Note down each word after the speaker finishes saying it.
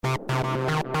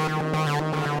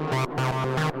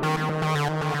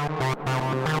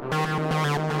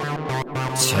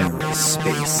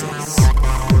TerraSpaces.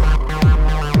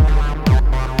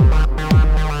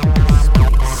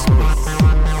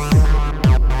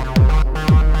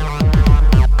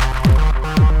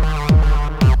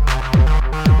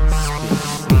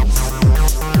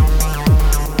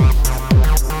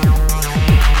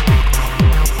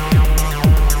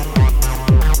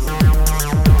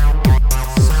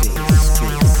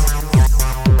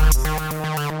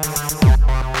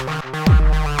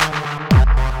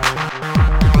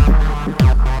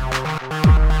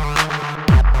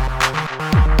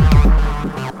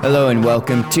 Hello and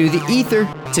welcome to The Ether.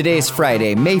 Today is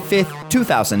Friday, May 5th,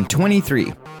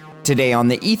 2023. Today on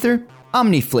The Ether,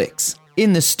 OmniFlix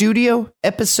In the Studio,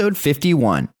 episode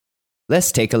 51.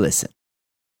 Let's take a listen.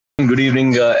 Good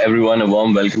evening, everyone. A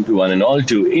warm welcome to one and all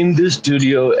to In the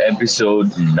Studio,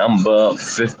 episode number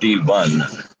 51.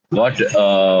 What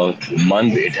a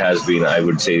month it has been, I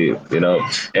would say.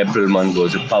 April month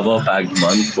was a power-packed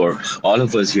month for all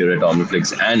of us here at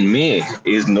OmniFlix, and May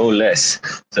is no less.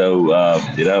 So,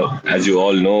 as you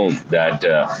all know,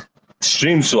 that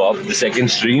stream swap, the second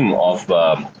stream of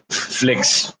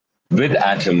Flix with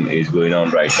Atom is going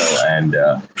on right now, and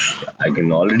I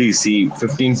can already see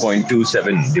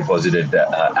 15.27 deposited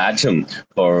Atom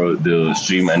for the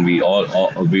stream, and we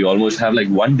almost have like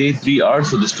 1 day, 3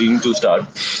 hours for the stream to start.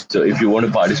 So if you want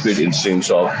to participate in stream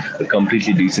swap, a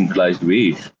completely decentralized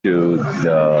way to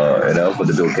for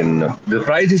the token, the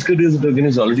price is good because the token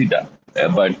is already done.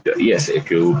 But yes,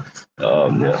 if you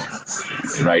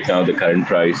right now the current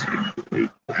price, you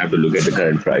have to look at the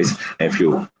current price. If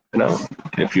you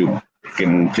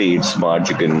can play it smart,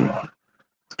 you can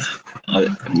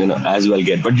as well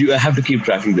get, but you have to keep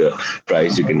tracking the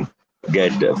price. You can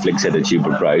get Flix at a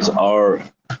cheaper price, or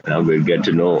we'll get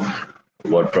to know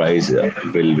what price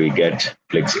will we get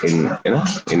Flix in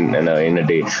a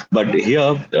day. But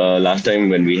here, last time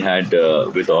when we had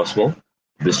with Osmo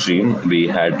the stream, we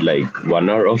had like 1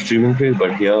 hour of streaming phase,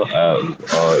 but here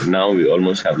now we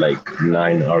almost have like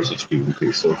 9 hours of streaming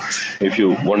phase. So if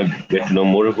you want to get to know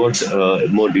more about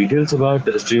more details about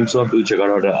the stream swap, do check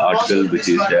out the article which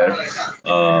is there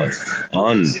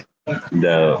on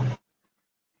the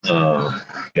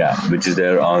which is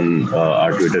there on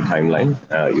our Twitter timeline.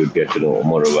 You'd get to know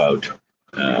more about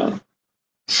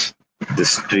the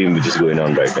stream which is going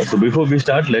on right now. So before we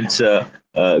start, let's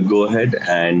go ahead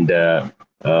and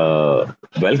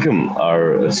welcome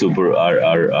our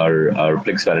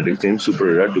Flix Fanatics team, Super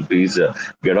Rara, to please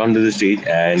get onto the stage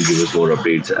and give us more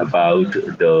updates about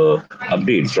the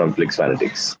updates from Flix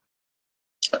Fanatics.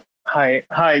 Hi,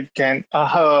 Ken.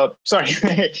 Sorry.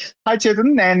 Hi,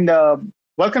 Chetan, and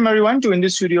welcome everyone to In the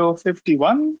Studio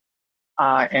 51.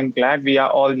 I am glad we are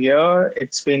all here.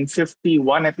 It's been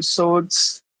 51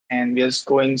 episodes, and we are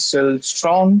going still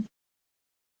strong.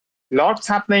 Lots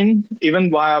happening. Even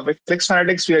with Flix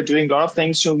Fanatics, we are doing a lot of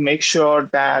things to make sure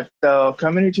that the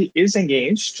community is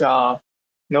engaged. Doing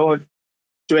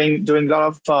a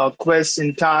lot of quests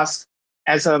and tasks.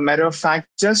 As a matter of fact,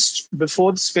 just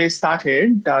before the space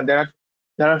started, there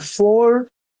are 4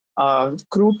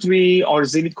 Crew 3 or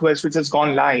Zenith quests which has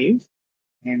gone live.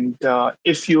 And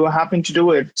if you happen to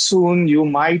do it soon, you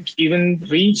might even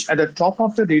reach at the top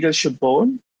of the leadership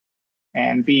board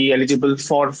and be eligible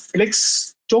for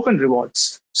Flix token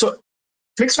rewards. So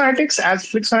Flix Fanatics,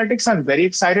 I'm very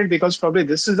excited because probably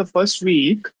this is the first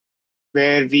week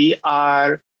where we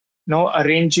are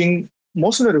arranging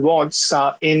most of the rewards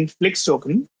in Flix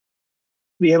token.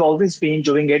 We have always been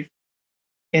doing it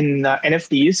in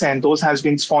NFTs, and those has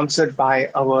been sponsored by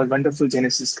our wonderful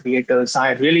Genesis creators.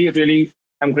 I really, really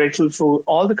am grateful for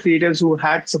all the creators who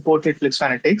had supported Flix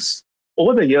Fanatics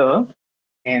over the year.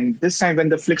 And this time when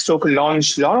the Flix token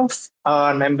launched, a lot of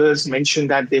our members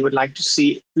mentioned that they would like to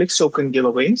see Flix token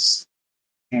giveaways.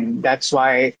 And that's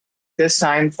why this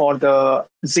time for the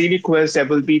ZD quest, there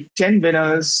will be 10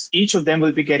 winners. Each of them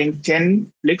will be getting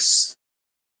 10 Flix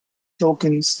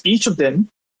tokens, each of them.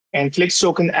 And Flix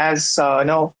token, as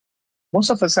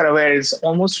most of us are aware, is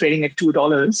almost trading at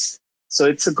 $2. So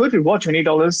it's a good reward,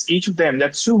 $20 each of them.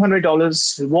 That's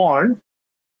 $200 reward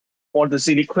for the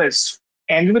ZD quest.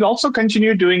 And we will also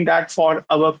continue doing that for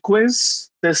our quiz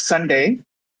this Sunday,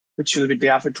 which will be day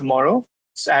after tomorrow.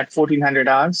 It's at 1400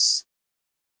 hours.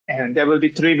 And there will be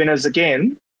 3 winners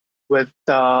again, with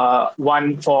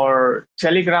one for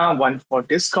Telegram, one for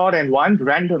Discord, and one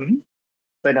random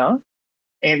winner.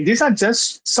 And these are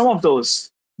just some of those.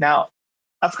 Now,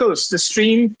 of course, the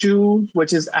stream 2,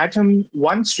 which is Atom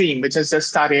 1 stream, which has just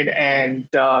started, and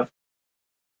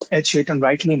as Chetan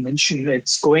rightly mentioned,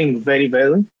 it's going very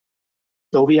well.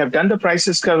 So we have done the price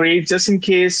discovery just in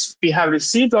case we have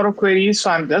received a lot of queries.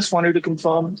 So I'm just wanted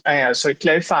to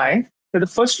clarify that the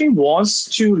first thing was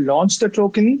to launch the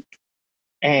token,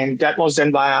 and that was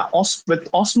done via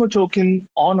with Osmo token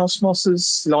on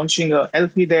Osmosis, launching a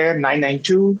LP there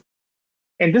 992.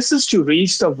 And this is to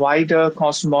reach the wider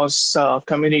Cosmos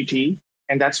community,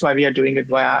 and that's why we are doing it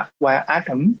via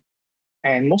Atom.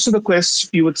 And most of the quests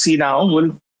you would see now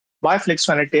will buy Flix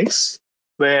Fanatics,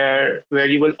 where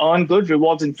you will earn good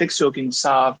rewards in Flix tokens.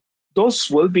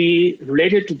 Those will be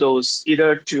related to those,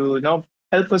 either to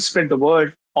help us spread the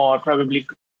word, or probably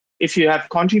if you have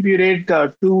contributed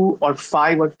 2 or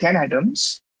 5 or 10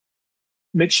 items,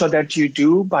 make sure that you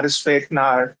do participate in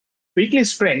our weekly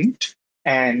sprint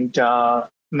and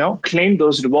claim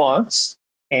those rewards.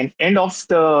 And end of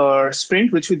the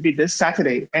sprint, which will be this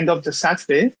Saturday, end of the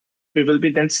Saturday, we will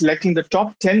be then selecting the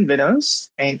top 10 winners,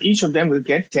 and each of them will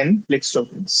get 10 Flix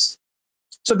tokens.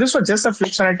 So this was just a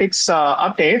Flix Analytics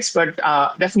updates, but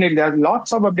definitely there are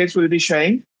lots of updates we'll be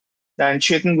sharing. Then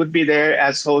Chetan would be there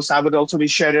as host. I would also be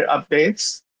sharing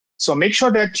updates. So make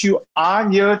sure that you are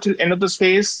here till end of the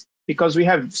space, because we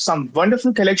have some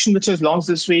wonderful collection which has launched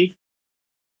this week,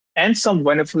 and some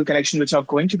wonderful collection which are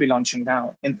going to be launching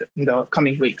now in the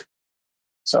coming week.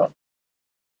 So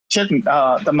Chetan,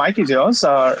 the mic is yours,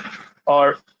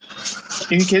 or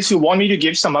in case you want me to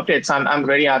give some updates, I'm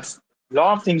ready. I have a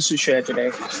lot of things to share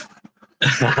today.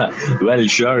 Well,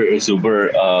 sure, super.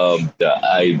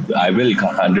 I will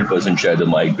 100% share the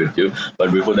mic with you.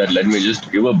 But before that, let me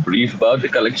just give a brief about the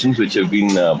collections which have been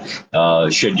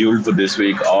scheduled for this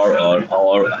week or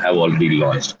have already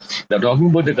launched. Now, talking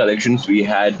about the collections, we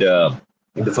had.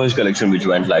 The first collection which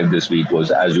went live this week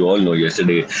was, as you all know,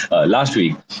 last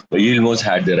week, Yilmos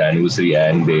had their anniversary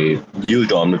and they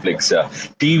used OmniFlix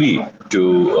TV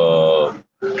to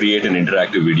create an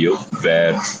interactive video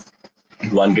where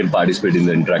one can participate in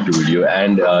the interactive video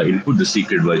and input the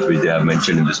secret words which they have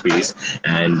mentioned in the space.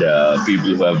 And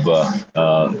people who have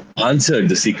answered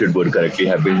the secret word correctly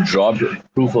have been dropped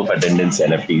proof of attendance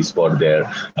NFTs for their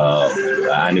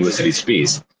anniversary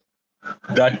space.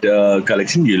 That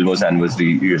collection, Yilmo's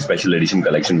anniversary special edition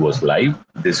collection, was live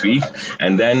this week.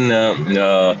 And then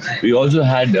we also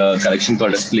had a collection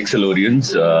called as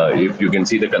Flixalorians. If you can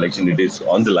see the collection, it is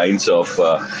on the lines of,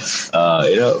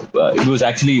 it was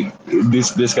actually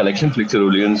this collection,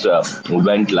 Flixalorians,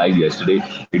 went live yesterday.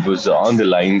 It was on the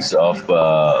lines of,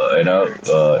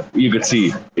 you could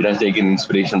see it has taken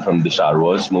inspiration from the Star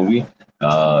Wars movie.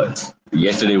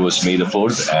 Yesterday was May the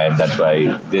 4th, and that's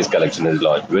why this collection is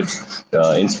launched with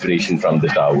inspiration from the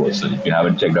Star Wars. So if you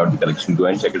haven't checked out the collection, go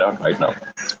and check it out right now.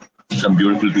 Some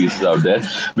beautiful pieces out there.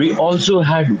 We also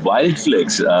had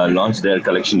Wildflix launch their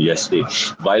collection yesterday.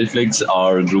 Wildflix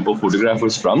are a group of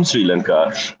photographers from Sri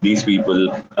Lanka. These people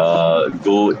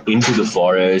go into the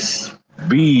forest,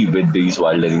 be with these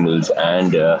wild animals,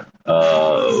 and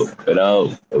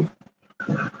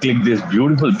click these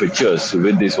beautiful pictures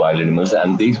with these wild animals.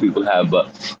 And these people have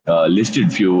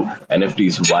listed few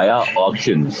NFTs via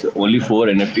auctions. Only 4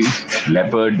 NFTs,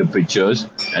 leopard pictures,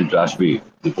 and trust me,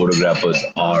 the photographers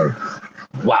are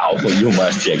wow. You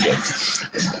must check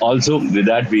it. Also, with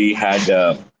that, we had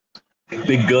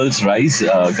Big Girls Rise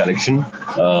collection,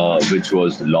 which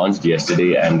was launched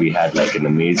yesterday, and we had like an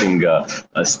amazing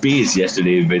space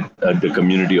yesterday with the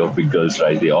community of Big Girls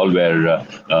Rise. They all were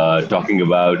talking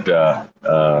about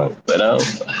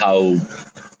how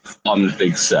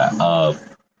OmniFlix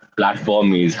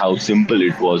platform is, how simple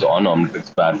it was on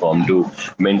OmniFlix platform to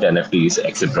mint NFTs,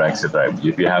 etc., etc.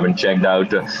 If you haven't checked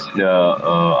out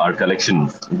our collection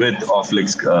with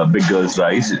OmniFlix Big Girls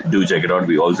Rise, do check it out.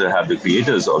 We also have the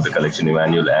creators of the collection,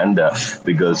 Emmanuel and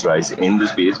Big Girls Rise, in the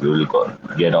space. We will call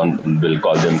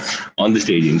them on the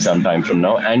stage in some time from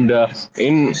now. And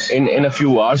in a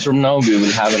few hours from now, we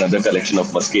will have another collection of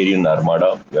Muscarian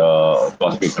Armada,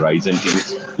 Cosmic Horizon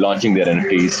teams launching their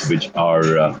NFTs, which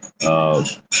are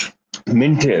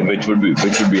mint, which would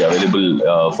be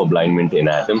available for blind mint in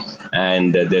Atom.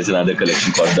 And there's another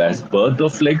collection called as Birth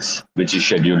of Flix, which is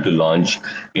scheduled to launch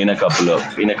in a couple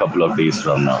of days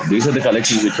from now. These are the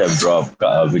collections which have dropped,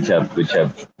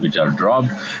 which are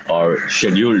dropped or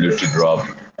scheduled to drop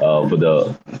for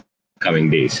the coming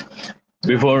days.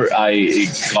 Before I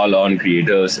call on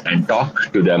creators and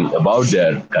talk to them about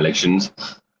their collections,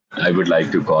 I would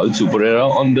like to call Super Era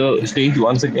on the stage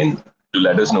once again to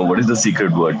let us know what is the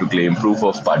secret word to claim proof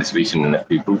of participation in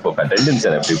NFT, proof of attendance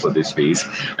NFT for this space,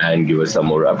 and give us some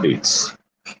more updates.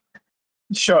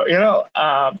 Sure.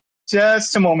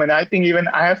 Just a moment. I think even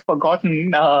I have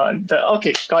forgotten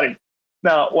okay, got it.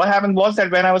 Now, what happened was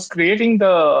that when I was creating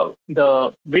the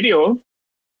video,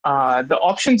 The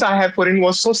options I have put in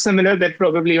was so similar that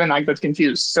probably even I got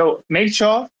confused. So make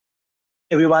sure,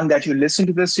 everyone, that you listen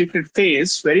to the secret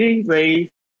phrase very, very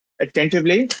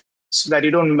attentively so that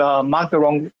you don't mark the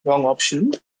wrong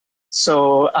option.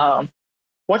 So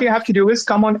what you have to do is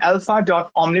come on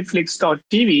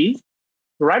alpha.omniflix.tv.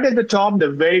 Right at the top, the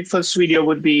very first video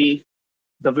would be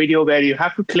the video where you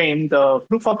have to claim the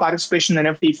proof of participation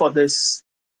NFT for this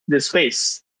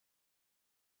phase.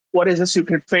 What is the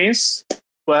secret phrase?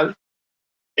 Well,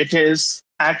 it is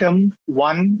Atom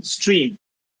 1 stream.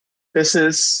 This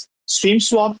is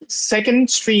StreamSwap second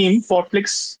stream for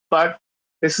Flix, but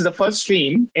this is the first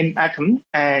stream in Atom,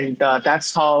 and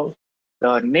that's how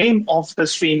the name of the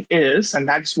stream is, and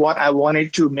that's what I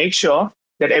wanted to make sure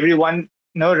that everyone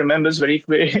remembers very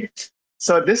clearly.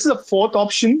 So this is the fourth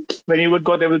option. When you would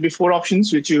go, there will be four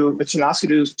options which will ask you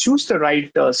to choose the right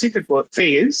secret word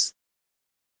phrase.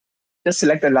 Just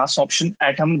select the last option,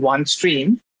 Atom 1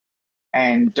 stream,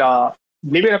 and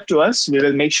leave it up to us. We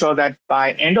will make sure that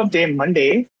by end of day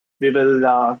Monday, we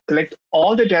will collect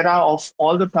all the data of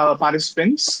all the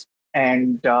participants,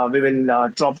 and we will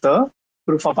drop the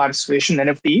proof of participation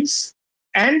NFTs.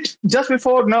 And just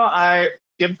before I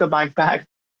give the mic back,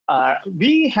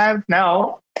 we have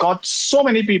now got so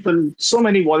many people, so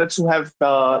many wallets who have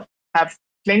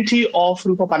plenty of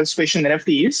proof of participation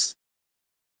NFTs.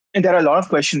 And there are a lot of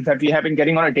questions that we have been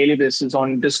getting on a daily basis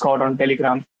on Discord, on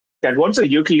Telegram, that what's a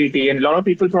utility? And a lot of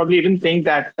people probably even think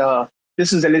that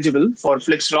this is eligible for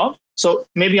FlixDrop. So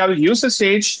maybe I will use the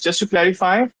stage just to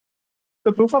clarify.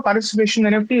 The proof of participation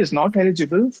NFT is not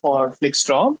eligible for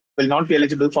FlixDrop, will not be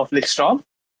eligible for FlixDrop,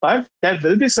 but there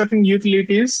will be certain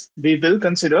utilities we will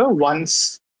consider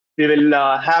once we will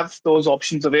have those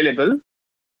options available.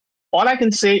 All I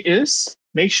can say is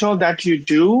make sure that you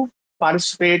do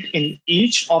participate in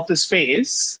each of the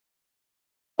space.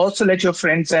 Also let your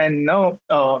friends and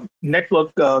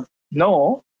network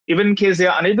know, even in case they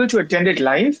are unable to attend it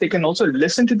live, they can also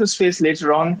listen to the space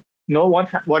later on, know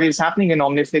what is happening in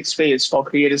OmniFlix space for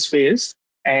creative space,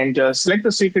 and select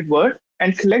the secret word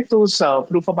and collect those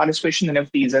proof of participation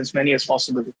NFTs, as many as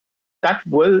possible. That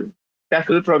will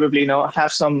probably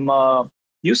have some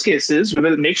use cases. We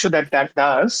will make sure that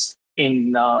does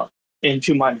in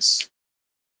few months.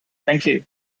 Thank you.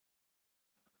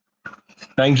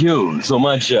 Thank you so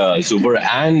much, Super.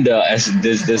 And as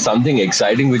there's something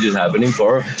exciting which is happening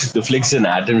for the Flix and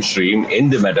Atom stream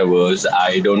in the metaverse.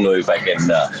 I don't know if I can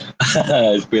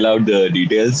spill out the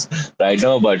details right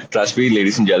now, but trust me,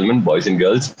 ladies and gentlemen, boys and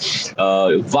girls,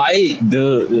 why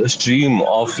the stream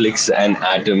of Flix and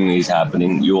Atom is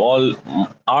happening. You all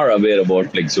are aware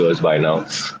about Flixverse by now.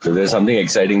 So there's something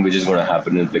exciting which is going to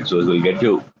happen in Flixverse. We'll get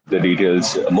you the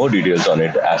details, more details on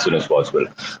it as soon as possible.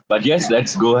 But yes,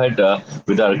 let's go ahead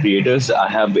with our creators. I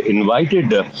have invited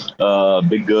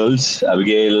big girls,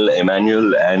 Abigail,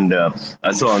 Emmanuel, and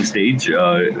Asa on stage.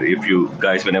 If you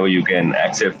guys, whenever you can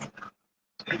accept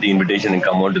the invitation and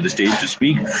come onto the stage to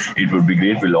speak, it would be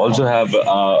great. We'll also have,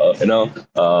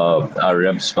 our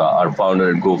reps, our founder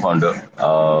and co-founder,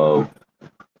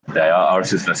 our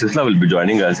sister Sisla will be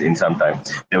joining us in some time.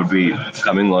 They will be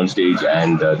coming on stage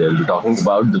and they'll be talking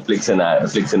about the Flix and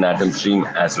Atom stream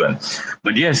as well.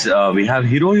 But yes, we have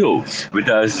Hiroyo with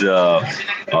us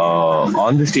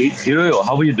on the stage. Hiroyo,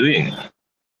 how are you doing?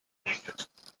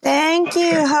 Thank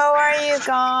you. How are you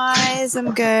guys?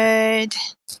 I'm good.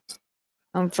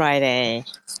 On Friday.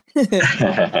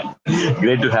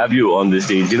 Great to have you on the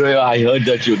stage. Hiroyo, I heard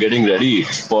that you're getting ready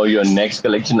for your next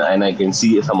collection, and I can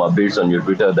see some updates on your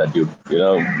Twitter that you're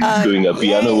doing a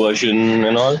piano version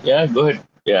and all. Yeah, go ahead.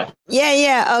 Yeah.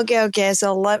 Okay.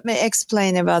 So let me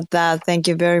explain about that. Thank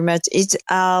you very much. It's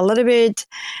a little bit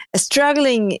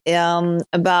struggling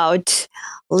about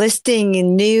listing a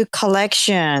new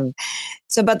collection.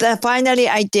 So, but finally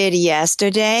I did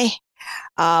yesterday.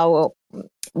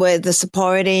 With the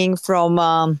supporting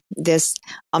from this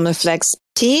OmniFlix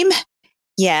team.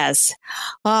 Yes.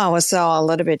 Oh, it was a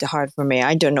little bit hard for me.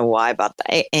 I don't know why about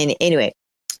that. And anyway,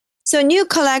 so new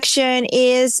collection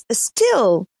is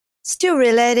still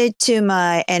related to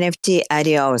my NFT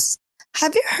Adios.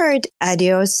 Have you heard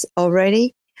Adios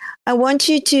already? I want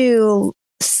you to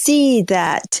see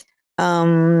that.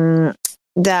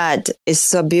 That is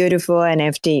so beautiful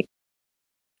NFT.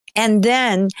 And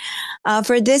then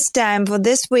for this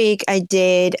week, I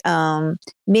did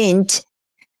mint.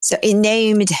 So it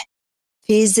named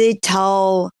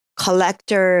Physical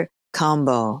Collector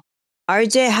Combo.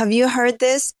 RJ, have you heard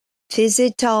this?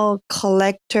 Physical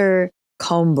Collector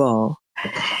Combo.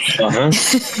 Uh-huh.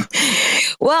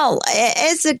 Well,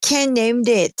 it's Ken named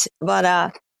it,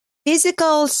 but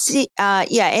physical,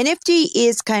 NFT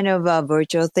is kind of a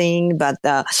virtual thing, but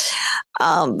the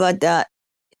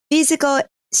physical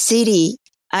CD,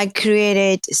 I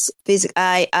created.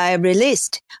 I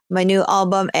released my new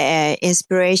album,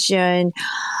 Inspiration,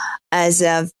 as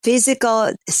a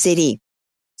physical CD.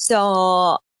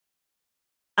 So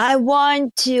I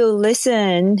want to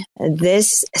listen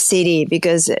this CD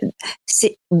because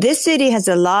this CD has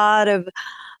a lot of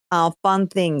fun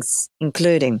things,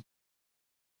 including.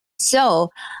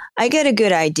 So I get a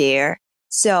good idea.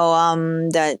 So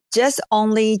the just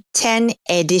only 10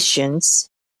 editions,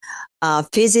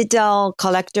 physical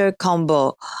collector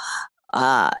combo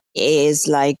is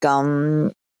like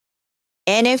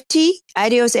NFT,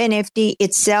 Adios NFT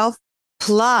itself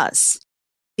plus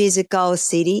physical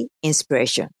CD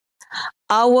inspiration.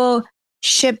 I will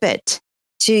ship it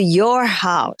to your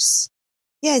house.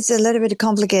 Yeah, it's a little bit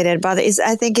complicated, but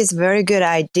I think it's a very good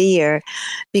idea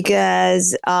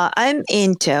because I'm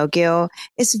in Tokyo.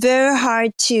 It's very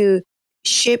hard to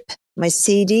ship my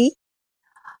CD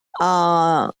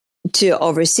to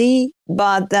overseas,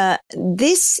 but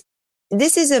this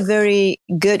is a very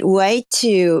good way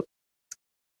to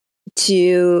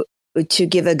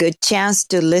give a good chance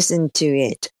to listen to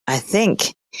it, I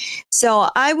think. So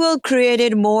I will create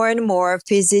it more and more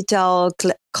physical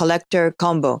collector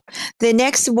combo. The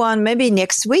next one, maybe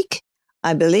next week,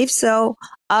 I believe so.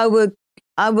 I will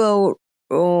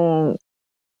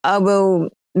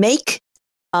make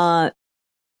a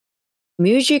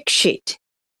music sheet,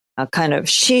 a kind of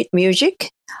sheet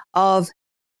music of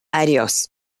Adios.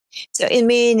 So it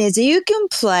means you can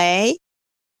play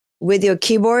with your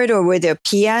keyboard or with your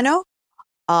piano,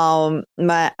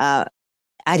 my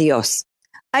Adios.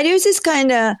 Adios is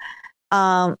kind of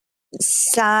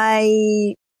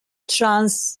trancey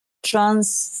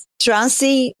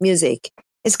music.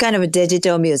 It's kind of a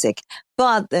digital music,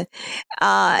 but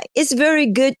it's very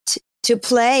good to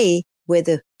play with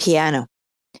the piano.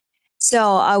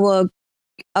 So I will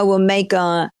make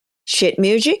a sheet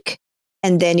music,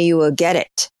 and then you will get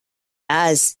it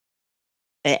as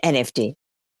an NFT.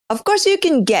 Of course, you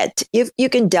can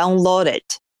download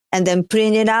it and then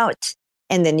print it out,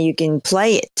 and then you can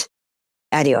play it.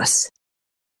 Adios.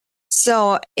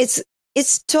 So it's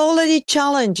totally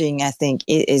challenging, I think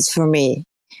it is for me,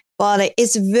 but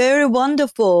it's a very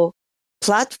wonderful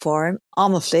platform.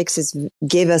 OmniFlix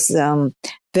give us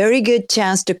very good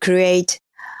chance to create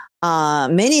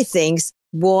many things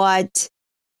what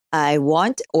I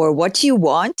want or what you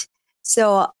want.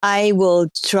 So I will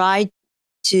try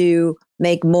to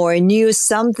make more new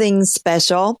something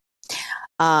special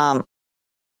and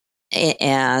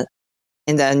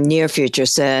in the near future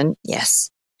soon. Yes.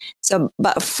 So,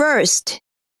 but first,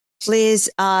 please,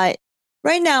 right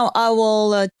now I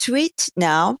will tweet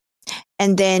now,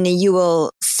 and then you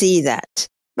will see that.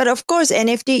 But of course,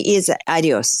 NFT is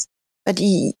Adios. But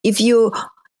if you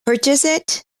purchase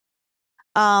it,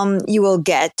 you will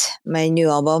get my new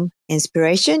album,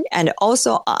 Inspiration, and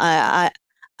also I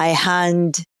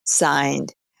hand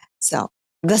signed. So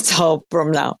that's all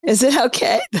from now. Is it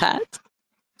okay that?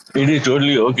 It is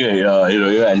totally okay,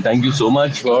 and thank you so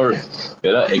much for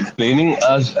explaining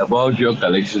us about your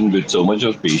collection with so much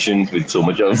of patience, with so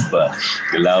much of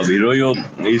love. Hiroyo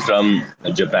is from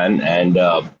Japan, and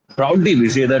proudly we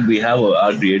say that we have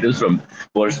our creators from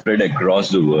who are spread across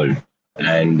the world,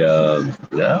 and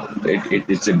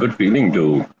it's a good feeling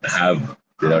to have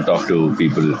talk to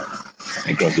people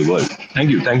across the world. Thank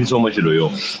you so much,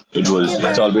 Hiroyo. It's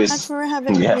always Thanks for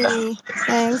having me.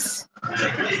 Thanks.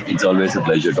 It's always a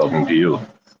pleasure talking to you.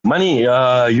 Mani,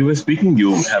 you were speaking.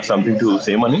 You have something to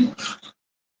say, Mani?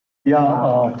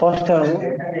 Yeah, first,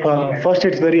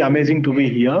 it's very amazing to be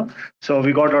here. So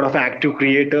we got a lot of active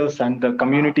creators and the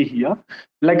community here.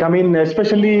 Like, I mean,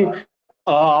 especially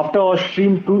after our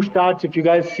stream two starts, if you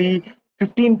guys see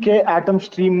 15K Atom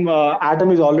stream, Atom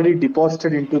is already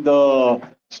deposited into the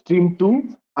stream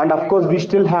two. And of course, we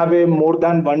still have a more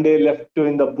than 1 day left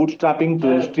in the bootstrapping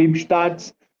to the stream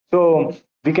starts. So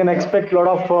we can expect lot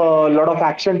of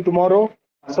action tomorrow.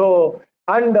 So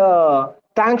and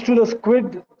thanks to the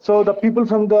squid, so the people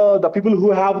from the people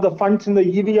who have the funds in the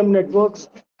EVM networks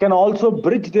can also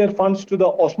bridge their funds to the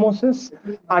osmosis,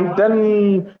 and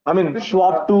then I mean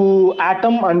swap to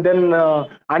Atom, and then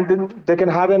they can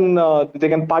have they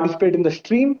can participate in the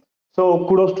stream. So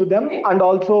kudos to them, and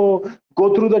also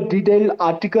go through the detailed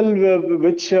article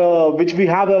which we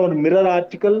have our mirror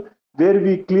article where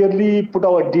we clearly put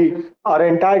our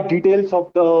entire details of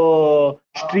the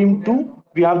stream 2.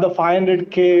 We have the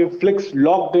 500K flicks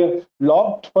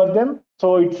locked for them,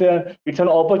 so it's an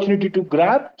opportunity to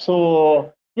grab.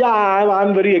 So yeah,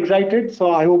 I'm very excited,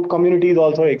 so I hope community is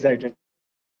also excited.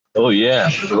 Oh yeah,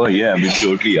 we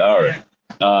totally are.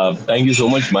 Thank you so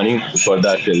much, Mani, for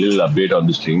that little update on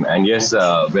the stream. And yes,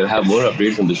 we'll have more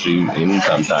updates on the stream in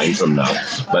some time from now.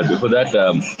 But before that,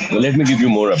 let me give you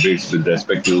more updates with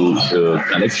respect to the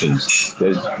collections.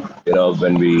 There's,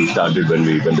 when we started, when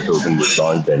the token was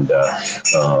launched, and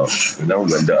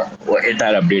when the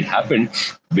entire update happened,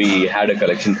 we had a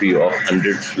collection fee of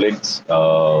 100 flicks,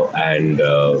 and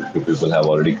few people have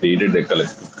already created their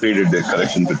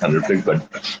collections with 100 flicks, but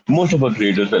most of our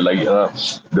creators were like,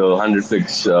 the 100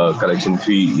 flicks collection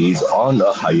fee is on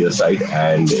a higher side,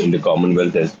 and in the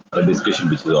Commonwealth, there's a discussion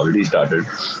which has already started.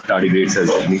 Tardigrades has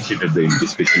initiated the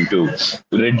discussion to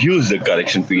reduce the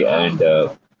collection fee, and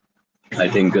I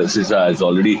think CISA has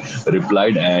already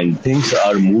replied, and things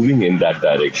are moving in that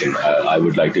direction. I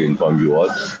would like to inform you all.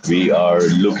 We are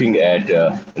looking at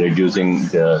reducing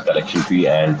the collection fee,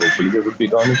 and hopefully there will be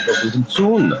government proposal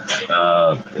soon.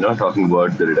 Talking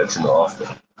about the reduction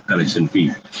of collection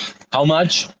fee. How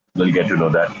much? We'll get to know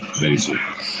that very soon.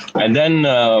 And then,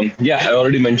 I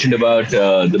already mentioned about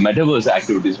the metaverse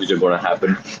activities which are going to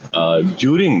happen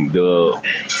during the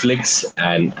Flix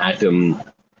and Atom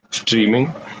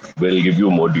streaming. We'll give you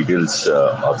more details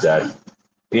of that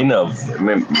in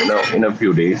in a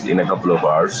few days, in a couple of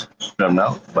hours from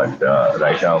now. But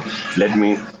right now, let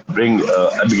me bring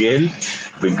Abigail,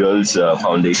 Big Girls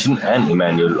Foundation, and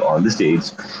Emmanuel on the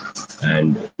stage,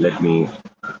 and let me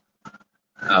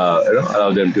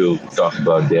allow them to talk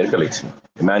about their collection.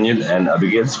 Emmanuel and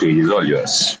Abigail, stage is all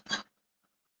yours.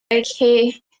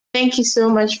 Okay, thank you so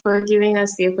much for giving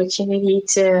us the opportunity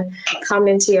to come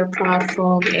into your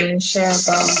platform and share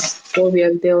about what we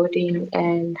are building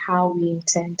and how we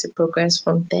intend to progress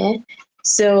from there.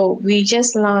 So we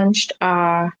just launched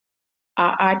our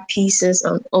art pieces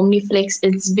on OmniFlix.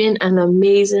 It's been an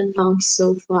amazing launch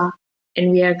so far,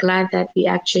 and we are glad that we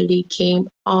actually came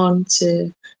on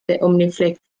to the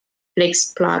OmniFlix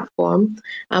platform.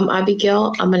 I'm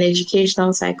Abigail. I'm an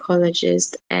educational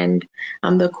psychologist, and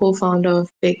I'm the co-founder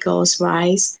of Big Girls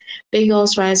Rise. Big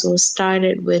Girls Rise was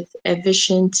started with a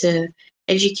vision to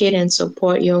educate and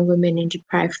support young women in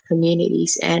deprived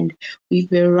communities, and we've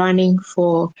been running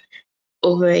for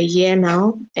over a year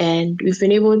now, and we've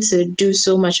been able to do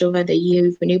so much over the year.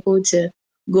 We've been able to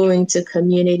go into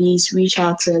communities, reach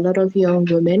out to a lot of young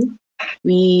women.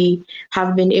 We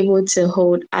have been able to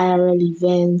hold IRL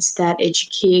events that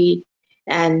educate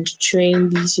and train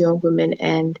these young women,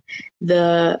 and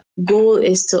the goal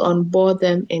is to onboard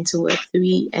them into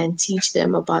Web3 and teach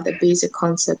them about the basic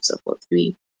concepts of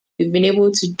Web3. We've been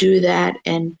able to do that,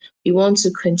 and we want to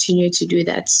continue to do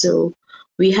that. So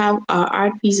we have our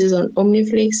art pieces on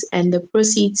OmniFlix, and the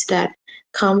proceeds that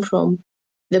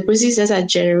are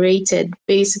generated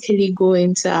basically go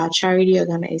into our charity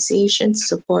organization to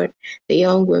support the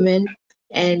young women,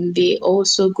 and they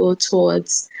also go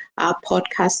towards our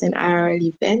podcast and IRL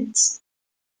events.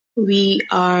 We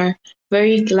are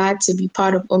very glad to be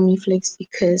part of OmniFlix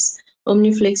because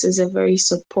OmniFlix is a very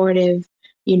supportive,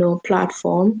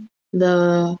 platform.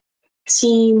 The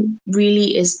team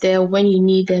really is there when you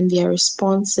need them. They are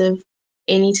responsive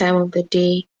any time of the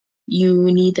day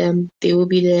you need them. They will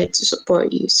be there to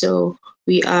support you. So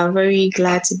we are very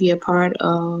glad to be a part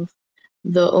of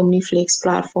the OmniFlix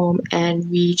platform, and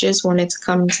we just wanted to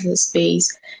come into the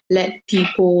space, let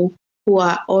people who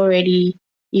are already,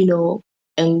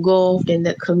 engulfed in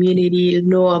the community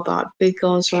know about Big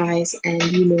Girls Rise,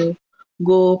 and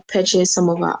go purchase some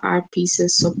of our art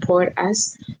pieces, support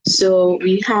us. So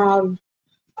we have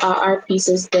our art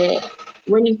pieces there.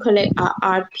 When you collect our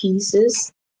art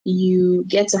pieces, you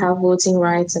get to have voting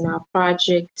rights in our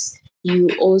projects. You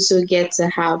also get to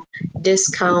have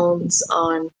discounts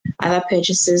on other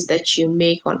purchases that you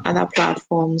make on other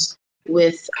platforms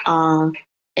with our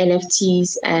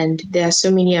NFTs, and there are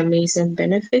so many amazing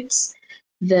benefits.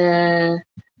 The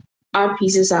art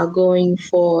pieces are going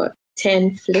for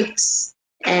 10 flicks,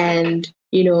 and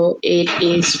it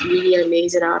is really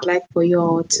amazing. I would like for you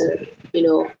all to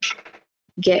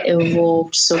get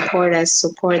involved, support us,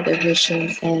 support the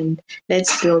vision, and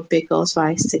let's build Big Girls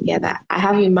Rise together. I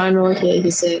have Emmanuel here.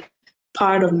 He's a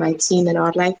part of my team, and I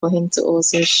would like for him to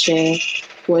also share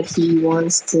what he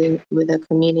wants to with the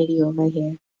community over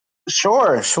here.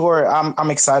 Sure. I'm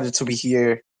excited to be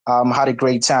here. Had a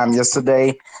great time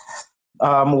yesterday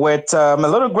with a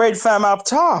little great fam up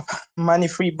top. Money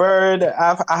Free Bird.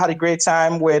 I had a great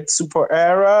time with Super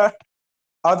Era.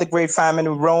 All the great fam in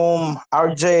Rome.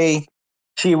 RJ,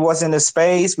 she was in the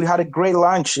space. We had a great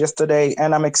lunch yesterday,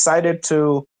 and I'm excited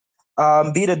to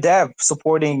be the dev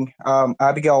supporting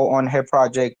Abigail on her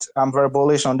project. I'm very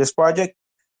bullish on this project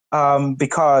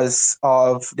because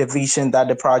of the vision that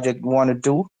the project want to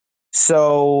do.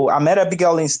 So I met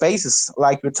Abigail in spaces,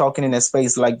 like we're talking in a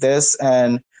space like this,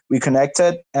 and we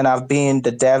connected. And I've been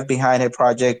the dev behind her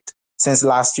project since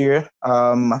last year,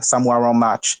 somewhere around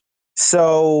March.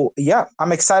 So yeah,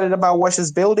 I'm excited about what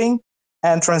she's building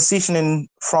and transitioning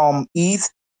from ETH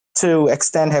to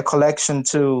extend her collection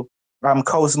to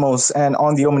Cosmos and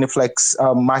on the OmniFlix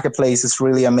marketplace is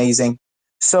really amazing.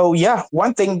 So yeah,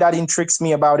 one thing that intrigues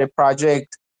me about a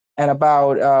project and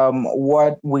about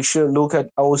what we should look at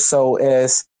also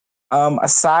is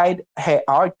aside her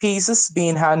art pieces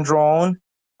being hand drawn,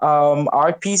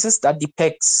 art pieces that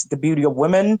depicts the beauty of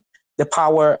women, the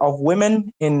power of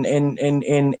women in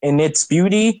its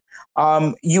beauty.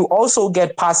 You also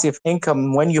get passive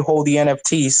income when you hold the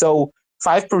NFT. So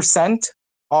 5%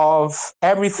 of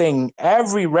everything,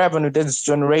 every revenue that's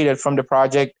generated from the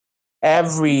project,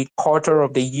 every quarter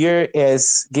of the year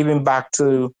is given back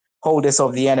to holders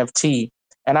of the NFT.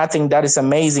 And I think that is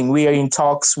amazing. We are in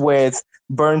talks with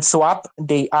BurnSwap,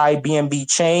 the IBNB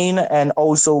chain, and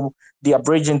also they are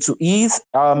bridging to ETH,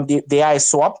 the I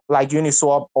swap like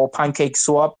Uniswap or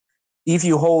PancakeSwap. If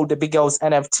you hold the Big L's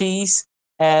NFTs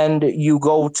and you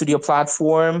go to their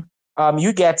platform,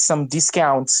 you get some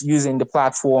discounts using the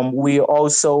platform. We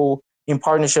also in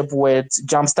partnership with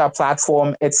Jumpstart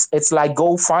platform. It's like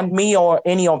GoFundMe or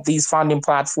any of these funding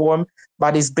platform,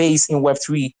 but it's based in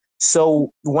Web3.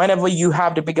 So whenever you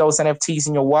have the Big L's NFTs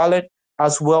in your wallet,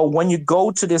 as well, when you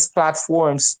go to these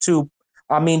platforms to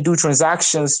do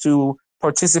transactions to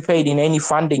participate in any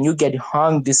funding, you get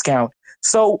hung discount.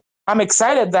 So I'm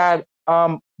excited that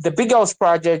the Big L's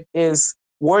project is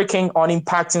working on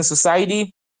impacting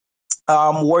society,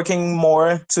 working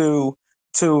more to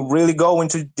really go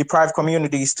into deprived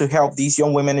communities to help these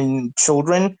young women and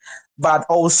children, but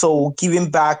also giving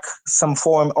back some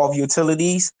form of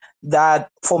utilities that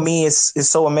for me is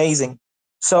so amazing.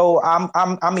 So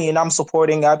I'm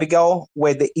supporting Abigail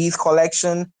with the ETH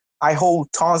collection. I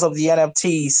hold tons of the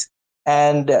NFTs,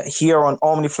 and here on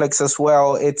OmniFlix as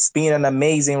well. It's been an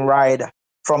amazing ride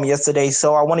from yesterday.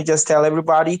 So I want to just tell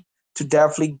everybody to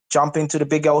definitely jump into the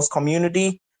Big L's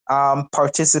community,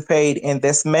 participate in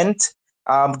this mint.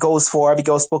 Goes for,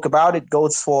 Abigail spoke about it,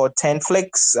 goes for 10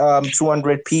 flicks,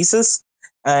 200 pieces.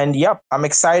 And yep, I'm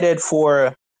excited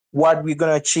for what we're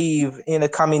going to achieve in the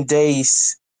coming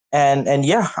days. And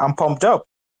yeah, I'm pumped up.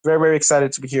 Very, very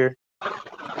excited to be here.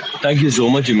 Thank you so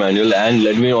much, Emmanuel. And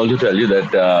let me also tell you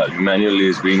that Emmanuel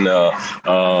has been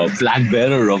a flag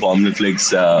bearer of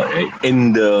OmniFlix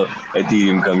in the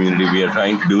Ethereum community. We are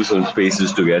trying to do some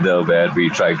spaces together where we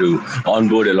try to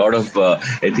onboard a lot of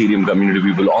Ethereum community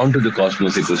people onto the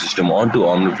Cosmos ecosystem, onto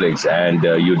OmniFlix, and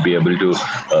you'd be able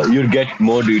to you'd get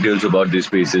more details about these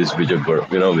spaces, which are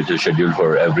which are scheduled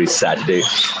for every Saturday.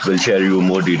 We'll share you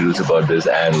more details about this,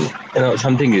 and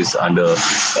something is under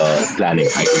planning.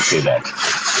 I can say that.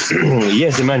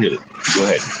 Yes, Emmanuel, go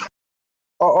ahead.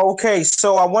 Okay,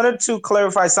 so I wanted to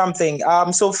clarify something.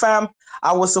 So fam,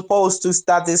 I was supposed to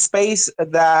start this space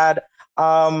that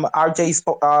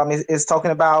RJ is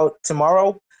talking about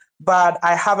tomorrow, but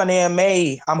I have an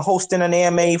AMA. I'm hosting an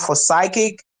AMA for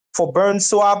Psychic, for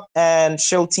BurnSwap, and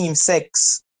Shell Team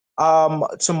 6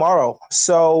 tomorrow.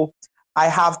 So I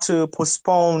have to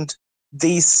postpone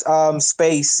this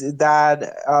space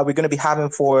that we're going to be having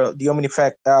for the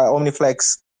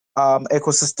OmniFlex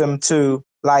ecosystem to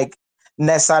like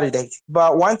next Saturday.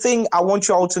 But one thing I want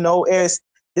you all to know is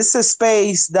this is a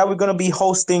space that we're going to be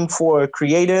hosting for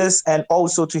creators and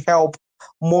also to help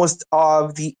most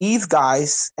of the ETH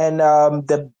guys and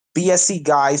the BSC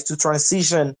guys to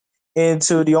transition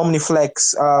into the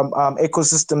OmniFlex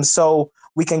ecosystem so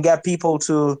we can get people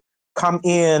to come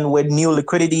in with new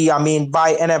liquidity.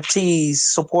 Buy NFTs,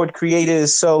 support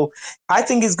creators. So I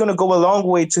think it's going to go a long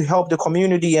way to help the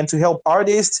community and to help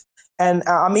artists. And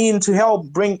to help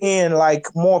bring in like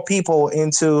more people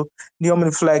into the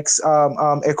OmniFlex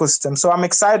ecosystem. So I'm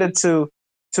excited to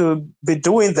be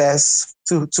doing this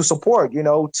to support,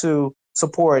 to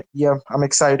support. Yeah, I'm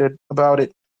excited about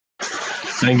it.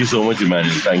 Thank you so much,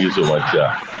 Emmanuel. Thank you so much.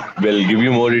 We'll give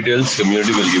you more details.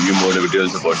 Community will give you more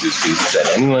details about these pieces. And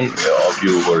anyone of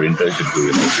you who are interested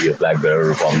to be a flag bearer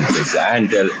of OmniFlix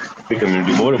and tell the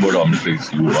community more about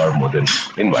OmniFlix, you are more than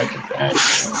invited. And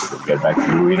we'll get back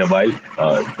to you in a while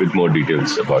with more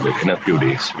details about it, in a few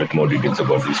days, with more details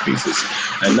about these pieces.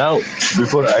 And now,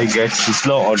 before I get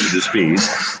Sisla onto the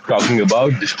space, talking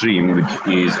about the stream, which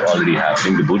is already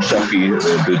happening, the bootstrap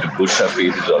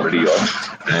phase is already on.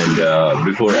 And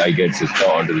before I get Sisla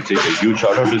onto the stage, a huge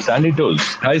shout out to Sandy Tolls.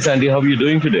 Hi, Sandy, how are you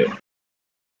doing today?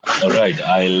 All right,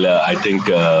 I think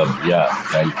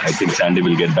Sandy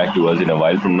will get back to us in a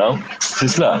while from now.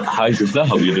 Sisla, hi Sisla,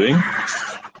 how are you doing?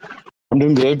 I'm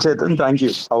doing great, Chetan. Thank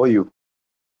you. How are you?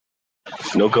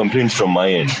 No complaints from my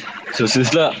end. So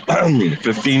Sisla,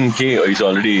 15K is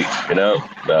already,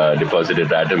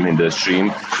 deposited Atom in the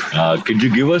stream. Could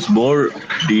you give us more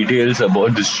details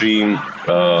about the stream?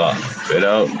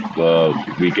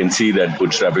 We can see that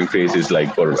bootstrapping phase is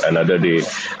like for another day,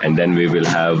 and then we will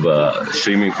have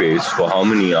streaming phase. For how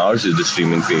many hours is the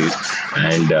streaming phase?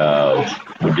 And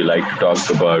would you like to talk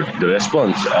about the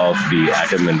response of the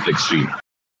Atom and Flick stream?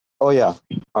 Oh yeah.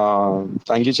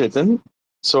 Thank you, Chetan.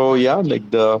 So yeah, like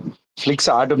the Flix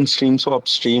Atom Stream Swap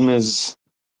stream is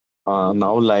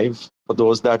now live. For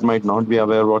those that might not be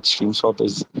aware what Stream Swap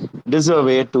is, it is a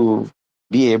way to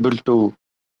be able to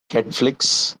get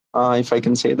Flix, if I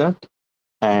can say that,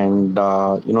 and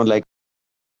like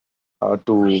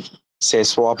to say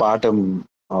swap Atom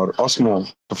or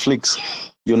Osmo to Flix.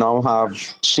 You now have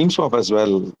Stream Swap as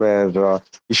well, where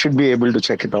you should be able to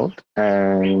check it out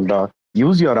and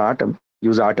use your Atom.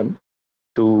 Use Atom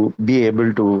to be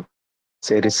able to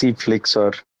say receive Flix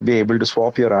or be able to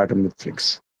swap your Atom with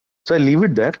Flix. So I leave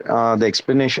it there. The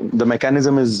explanation, the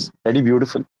mechanism is very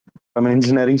beautiful from an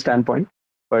engineering standpoint,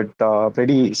 but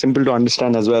pretty simple to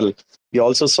understand as well. We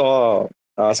also saw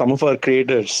some of our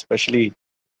creators, especially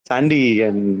Sandy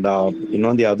and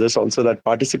the others also that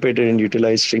participated and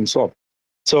utilized StreamSwap.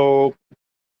 So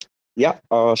yeah,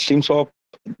 StreamSwap,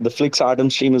 the Flix Atom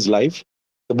stream is live.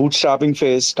 The bootstrapping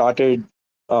phase started,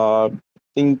 I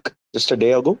think, just a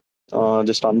day ago,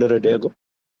 just under a day ago,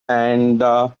 and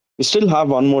we still have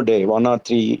one more day, 1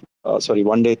 day,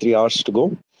 3 hours to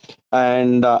go.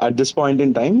 And at this point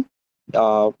in time,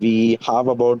 we have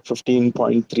about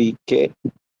 15.3K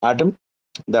Atom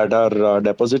that are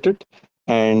deposited,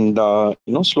 and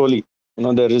slowly,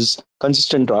 there is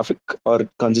consistent traffic or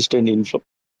consistent inflow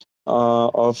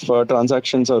of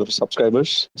transactions or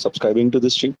subscribers subscribing to the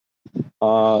stream.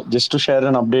 Just to share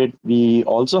an update, we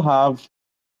also have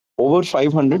over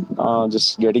 500,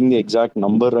 just getting the exact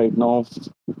number right now.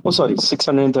 Oh, sorry,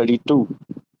 632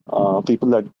 people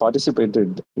that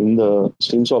participated in the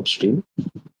StreamSwap stream.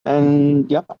 And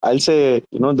yeah, I'll say,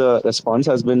 the response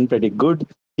has been pretty good.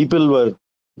 People were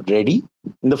ready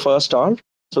in the first hour.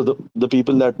 So the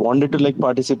people that wanted to like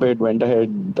participate went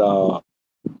ahead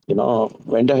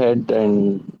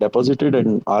and deposited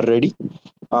and are ready.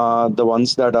 The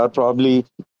ones that are probably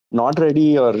not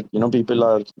ready or people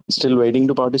are still waiting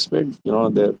to participate,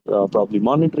 they're probably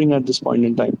monitoring at this point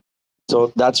in time.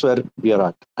 So that's where we are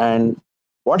at. And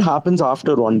what happens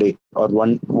after 1 day or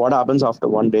what happens after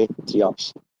 1 day, 3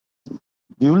 hours?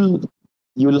 You'll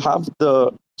you'll have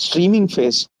the streaming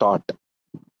phase start,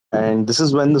 and this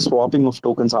is when the swapping of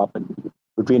tokens happen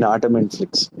between Atom and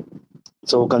Flix.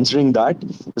 So considering that,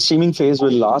 the streaming phase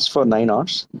will last for 9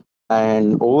 hours,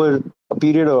 and over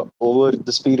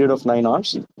this period of 9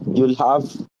 hours, you'll have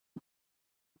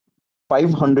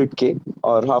 500K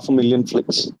or half a million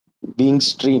Flix being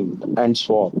streamed and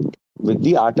swapped with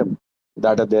the Atom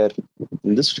that are there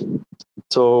in the stream.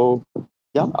 So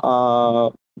yeah,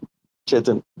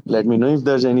 Chetan, let me know if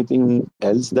there's anything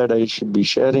else that I should be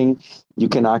sharing. You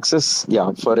can access,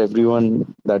 for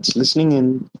everyone that's listening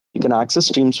in, you can access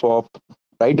StreamSwap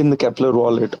right in the Kepler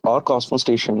wallet or Cosmos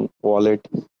Station wallet.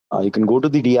 You can go to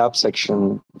the DApp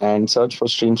section and search for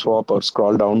StreamSwap or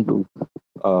scroll down to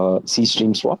see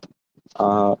StreamSwap.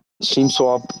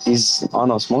 StreamSwap is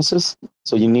on Osmosis,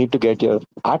 so you need to get your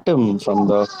Atom from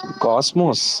the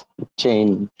Cosmos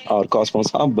chain or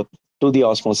Cosmos hub to the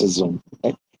Osmosis zone.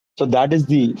 Right? So that is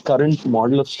the current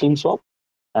model of StreamSwap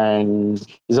and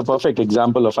is a perfect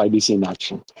example of IBC in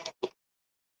action.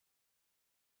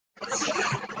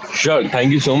 Sure.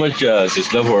 Thank you so much,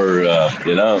 Sisla, for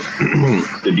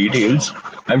the details.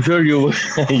 I'm sure you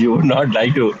you would not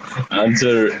like to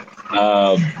answer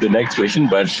the next question,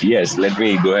 but yes, let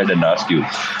me go ahead and ask you.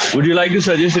 Would you like to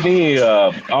suggest any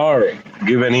or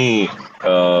give any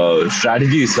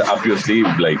strategies up your sleeve,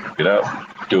 like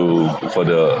to for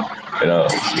the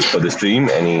for the stream?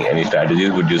 Any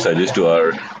strategies would you suggest to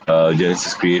our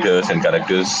Genesis creators and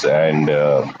characters and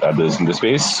others in the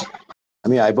space? I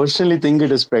mean, I personally think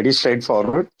it is pretty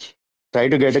straightforward. Try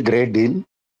to get a great deal.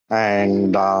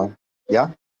 And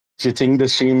if you think the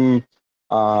stream,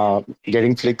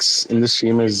 getting Flix in the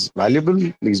stream is valuable,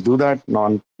 please do that.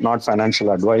 Not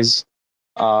financial advice.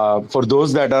 For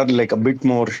those that are like a bit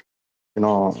more,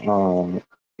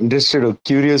 interested or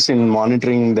curious in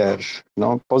monitoring their,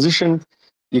 position,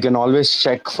 you can always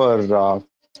check for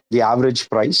the average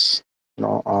price,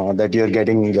 that you're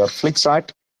getting your Flix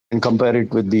at and compare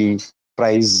it with the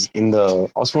price in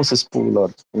the Osmosis pool or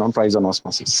price on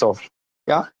Osmosis. So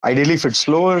yeah, ideally if it's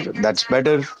lower, that's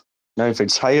better. If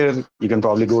it's higher, you can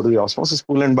probably go to the Osmosis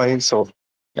pool and buy. So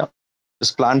yeah,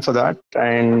 Just plan for that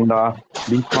and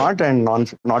be smart and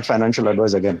not financial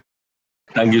advice again.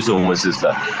 Thank you so much,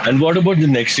 Sister. And what about the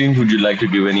next stream? Would you like to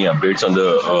give any updates on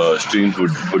the streams?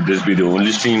 Would this be the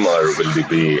only stream, or will there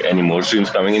be any more streams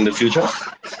coming in the future?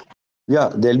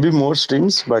 Yeah, there'll be more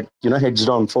streams, but heads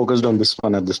down, focused on this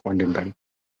one at this point in time.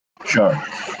 Sure.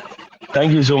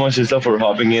 Thank you so much, Sister, for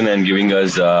hopping in and giving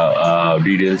us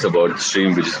details about the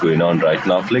stream which is going on right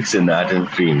now. Flix in the Atom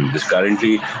stream. This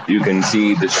currently, you can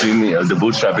see the stream, the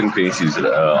bootstrapping phase is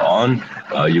on.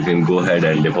 You can go ahead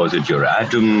and deposit your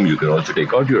Atom. You can also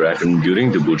take out your Atom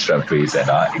during the bootstrap phase. And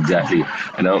exactly,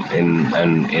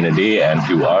 in a day and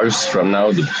few hours from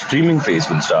now, the streaming phase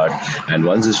will start. And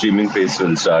once the streaming phase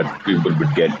will start, people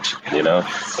would get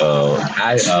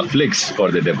Flix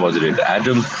for the deposited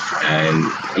Atom, and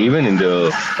even in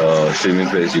the streaming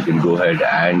phase, you can go ahead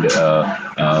and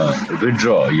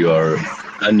withdraw your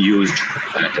unused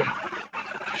Atom.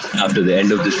 After the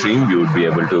end of the stream, you would be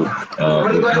able to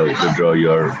withdraw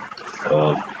your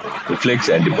Flix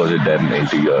and deposit them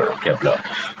into your Kepler.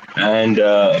 And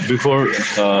before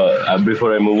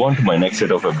I move on to my next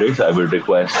set of updates, I will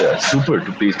request Super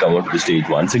to please come up to the stage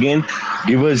once again.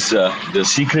 Give us the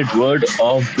secret word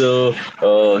of the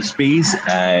space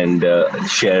and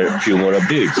share a few more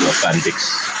updates of antics.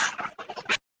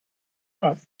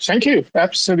 Thank you.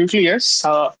 Absolutely, yes.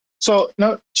 So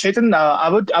no, Chetan,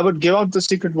 I would give out the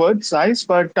secret word, guys,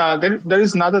 but there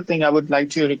is another thing I would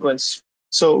like to request.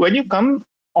 So when you come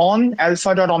on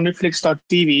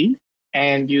alpha.omniflix.tv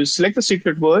and you select the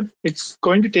secret word, it's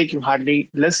going to take you hardly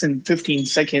less than 15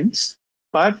 seconds.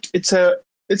 But it's a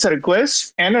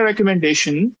request and a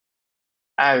recommendation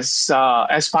as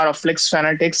part of Flix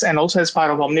Fanatics and also as part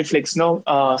of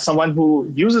OmniFlix. Someone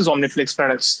who uses OmniFlix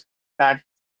products, that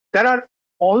there are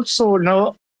also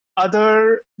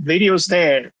other videos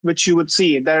there which you would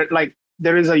see. There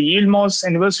is a YieldMoz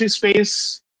anniversary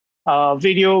space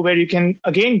video where you can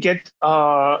again get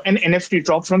an NFT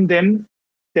drop from them.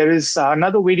 There is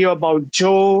another video about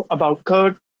Joe, about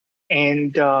Kurt,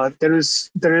 and there are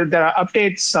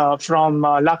updates from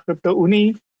La Crypto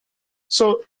Uni.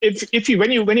 So if you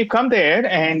when you come there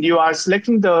and you are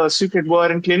selecting the secret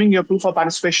word and claiming your proof of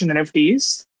participation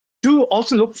NFTs, do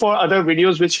also look for other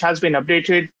videos which has been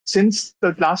updated since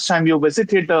the last time you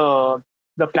visited the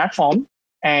platform,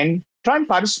 and try and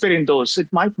participate in those.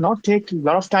 It might not take a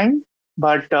lot of time,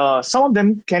 but some of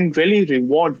them can really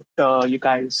reward you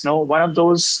guys. One of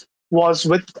those was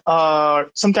with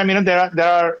sometime there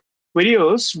are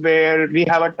videos where we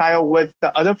have a tie-up with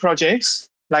the other projects,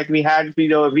 like we had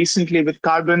recently with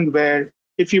Carbon, where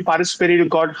if you participated, you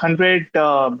got 100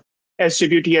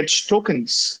 SWTH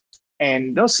tokens.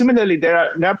 And similarly, there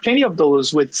are plenty of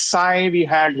those. With Psy, we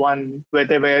had one where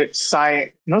there were Psy,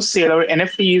 Sailor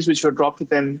NFTs which were dropped to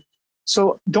them.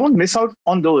 So don't miss out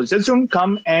on those. Just don't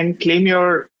come and claim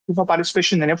your proof of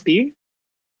participation NFT,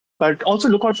 but also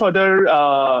look out for other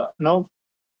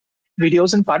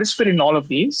videos and participate in all of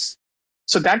these.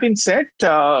 So that being said,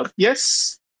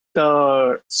 yes,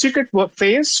 the secret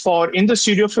phase for In the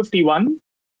Studio 51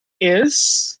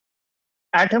 is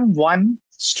Atom 1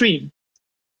 stream.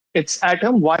 It's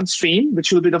Atom 1 stream,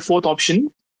 which will be the fourth option.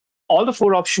 All the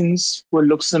four options will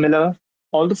look similar.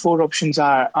 All the four options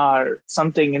are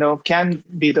something, can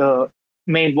be the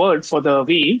main word for the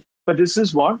V, but this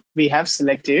is what we have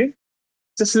selected.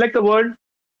 Just select the word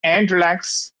and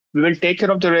relax. We will take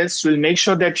care of the rest. We'll make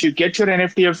sure that you get your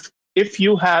NFT if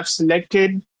you have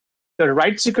selected the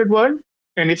right secret word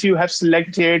and if you have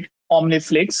selected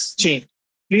OmniFlix chain.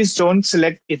 Please don't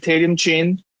select Ethereum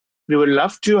chain. We would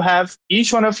love to have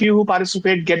each one of you who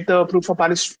participate get the proof of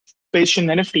participation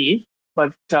NFT,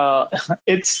 but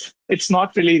it's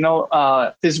not really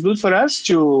visible for us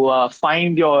to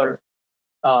find your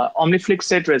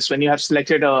OmniFlix address when you have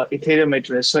selected a Ethereum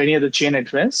address or any other chain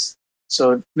address.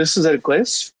 So this is a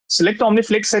request. Select the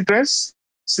OmniFlix address,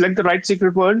 select the right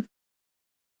secret word,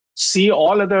 see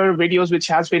all other videos which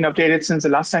has been updated since the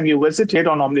last time you visited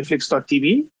on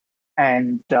omniflix.tv.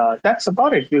 And that's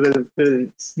about it.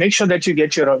 We'll make sure that you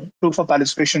get your proof of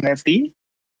participation NFT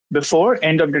before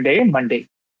end of the day, Monday.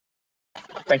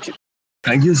 Thank you.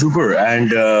 Thank you, Super.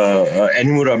 And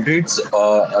any more updates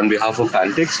on behalf of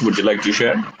Antics would you like to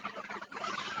share?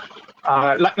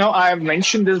 I have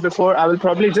mentioned this before. I will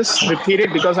probably just repeat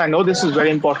it because I know this is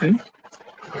very important.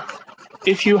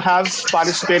 If you have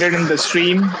participated in the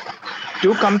stream,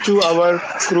 do come to our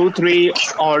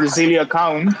Crew3 or Zelia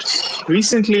account.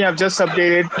 Recently, I've just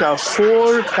updated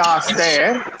 4 tasks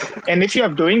there. And if you are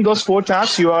doing those 4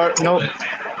 tasks, you are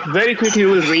very quickly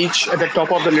will reach at the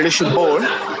top of the leadership board.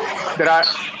 There are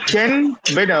 10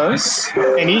 winners,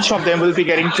 and each of them will be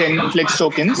getting 10 Flix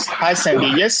tokens. Hi,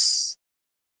 Sandy. Yes?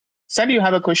 Sandy, you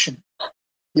have a question,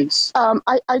 please.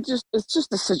 It's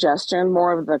just a suggestion,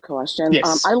 more of the question.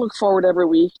 Yes. I look forward every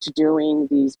week to doing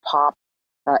these pop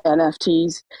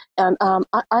NFTs. And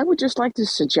I would just like to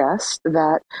suggest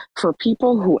that for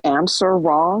people who answer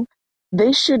wrong,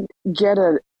 they should get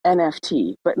a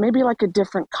NFT, but maybe like a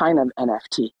different kind of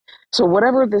NFT. So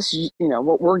whatever this,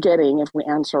 what we're getting if we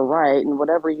answer right and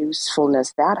whatever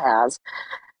usefulness that has,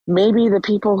 maybe the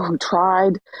people who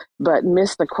tried but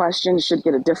missed the question should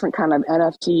get a different kind of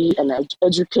NFT, an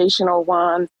educational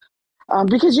one.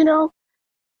 Because,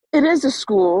 it is a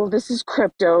school. This is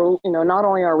crypto. Not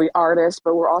only are we artists,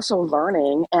 but we're also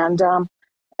learning. And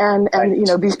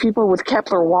these people with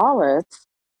Kepler wallets,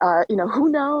 who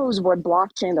knows what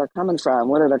blockchain they're coming from?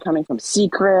 Whether they're coming from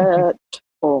Secret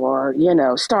or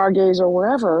Stargaze or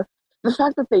wherever. The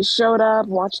fact that they showed up,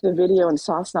 watched the video, and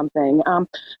saw something.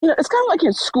 It's kind of like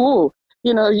in school.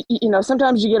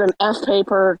 Sometimes you get an F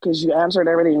paper because you answered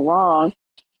everything wrong,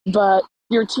 but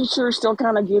your teacher still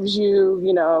kind of gives you,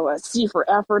 a C for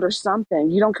effort or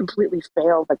something. You don't completely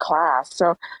fail the class.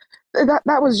 So that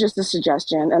was just a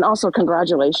suggestion. And also,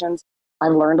 congratulations.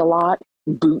 I've learned a lot.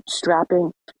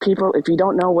 Bootstrapping. People, if you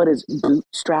don't know what is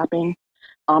bootstrapping,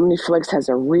 OmniFlix has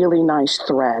a really nice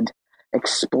thread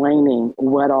explaining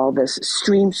what all this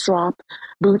stream swap,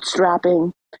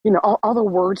 bootstrapping, all the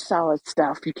word salad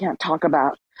stuff you can't talk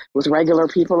about with regular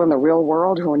people in the real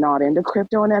world who are not into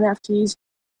crypto and NFTs.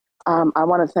 I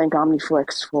want to thank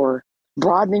OmniFlix for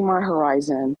broadening my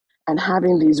horizon and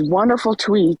having these wonderful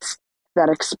tweets that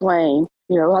explain,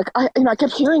 I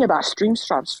kept hearing about stream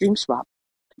swap,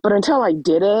 but until I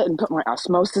did it and put my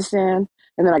osmosis in,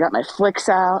 and then I got my Flix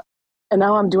out, and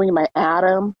now I'm doing my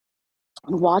Atom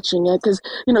and watching it, because,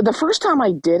 the first time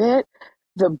I did it,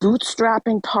 the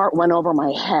bootstrapping part went over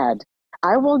my head.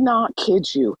 I will not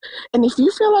kid you. And if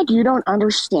you feel like you don't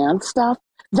understand stuff,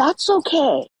 that's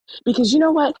okay. Because you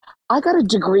know what? I got a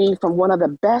degree from one of the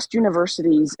best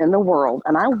universities in the world,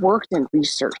 and I worked in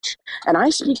research, and I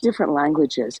speak different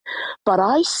languages, but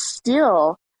I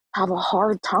still have a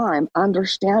hard time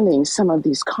understanding some of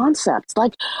these concepts.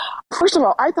 Like, first of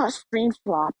all, I thought stream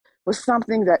swap was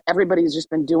something that everybody's just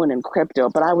been doing in crypto,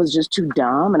 but I was just too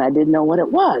dumb and I didn't know what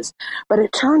it was. But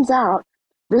it turns out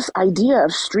this idea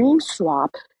of stream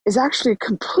swap is actually a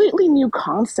completely new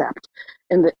concept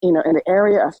in the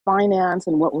area of finance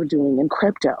and what we're doing in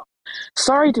crypto.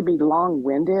 Sorry to be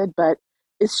long-winded, but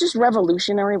it's just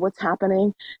revolutionary what's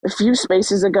happening. A few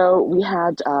spaces ago, we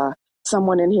had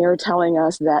someone in here telling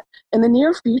us that in the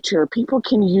near future, people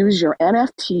can use your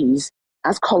NFTs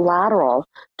as collateral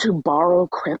to borrow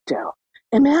crypto.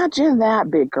 Imagine that,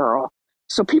 big girl.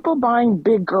 So people buying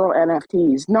big girl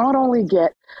NFTs not only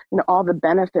get all the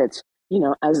benefits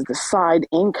as the side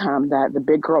income that the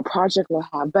big girl project will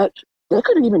have, but they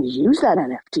could even use that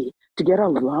NFT to get a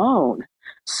loan.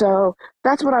 So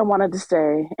that's what I wanted to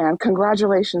say. And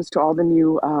congratulations to all the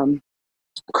new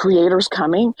creators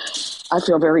coming. I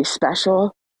feel very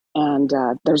special, and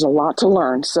there's a lot to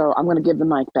learn. So I'm going to give the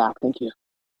mic back. Thank you.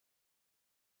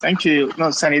 Thank you.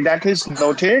 No, Sunny, that is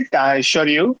noted. I assure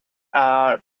you.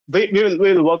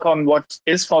 We'll work on what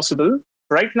is possible.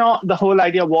 Right now, the whole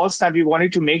idea was that we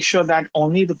wanted to make sure that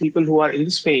only the people who are in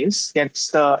the space gets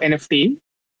the NFT.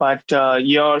 But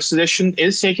your suggestion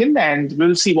is taken, and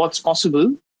we'll see what's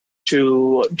possible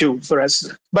to do for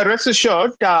us. But rest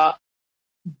assured,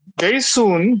 very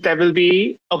soon there will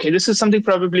be, okay, this is something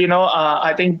probably,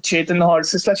 I think Chetan or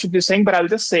Sisla should be saying, but I'll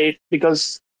just say it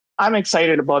because I'm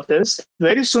excited about this.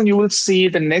 Very soon you will see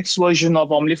the next version of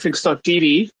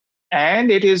OmniFlix.tv,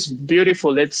 and it is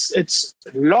beautiful. It's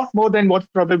a lot more than what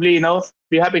probably,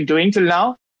 we have been doing till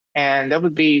now. And there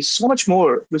will be so much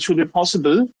more which will be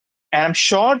possible. And I'm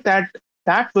sure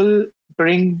that will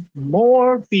bring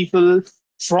more people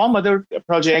from other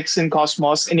projects in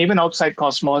Cosmos and even outside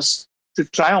Cosmos to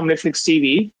try OmniFlix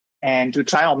TV and to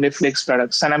try OmniFlix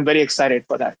products. And I'm very excited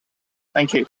for that.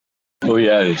 Thank you. Oh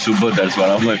yeah, super. That's one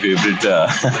of my favorite.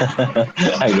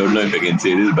 I don't know if I can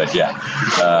say this, but yeah,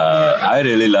 I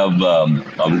really love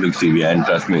OmniFlix TV, and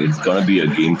trust me, it's gonna be a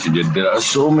game changer. There are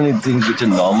so many things which a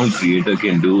normal creator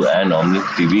can do, and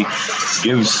OmniFlix TV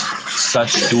gives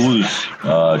such tools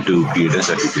to creators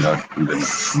that you cannot even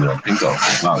think of.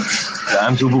 Wow. So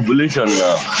I'm super bullish on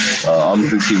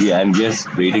OmniFlix TV, and yes,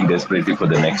 waiting desperately for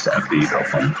the next update of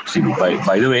OmniFlix TV.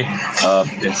 By the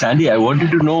way, Sandy, I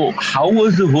wanted to know how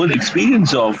was the whole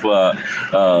experience of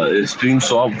stream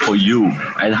swap for you,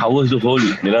 and how was the whole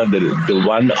the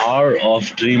 1 hour of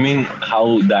streaming,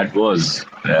 how that was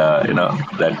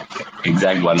that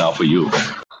exact 1 hour for you.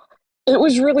 It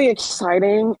was really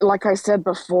exciting. Like I said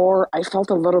before, I felt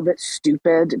a little bit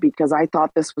stupid because I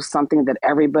thought this was something that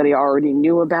everybody already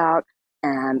knew about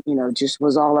and, just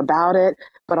was all about it.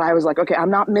 But I was like, okay,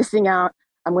 I'm not missing out.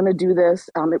 I'm going to do this.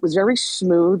 It was very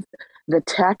smooth. The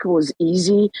tech was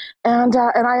easy. And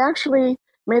I actually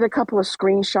made a couple of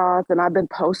screenshots and I've been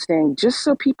posting just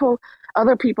so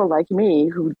other people like me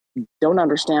who don't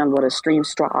understand what is stream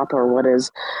strap or what is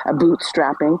a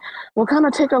bootstrapping will kind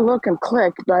of take a look and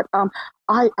click. But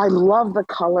I love the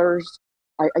colors.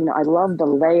 I love the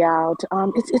layout.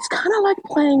 It's kind of like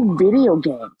playing video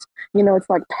games. It's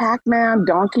like Pac-Man,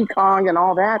 Donkey Kong, and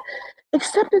all that,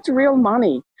 except it's real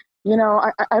money.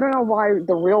 I don't know why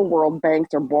the real world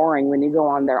banks are boring when you go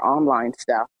on their online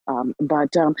stuff.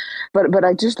 But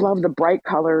I just love the bright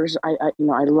colors. I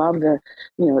love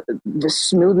the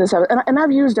smoothness of it. And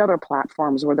I've used other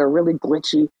platforms where they're really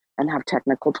glitchy and have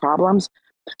technical problems.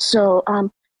 So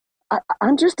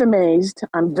I'm just amazed.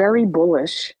 I'm very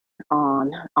bullish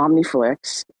on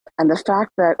OmniFlix, and the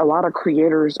fact that a lot of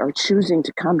creators are choosing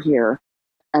to come here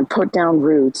and put down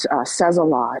roots says a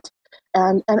lot.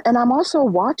 And I'm also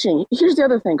watching. Here's the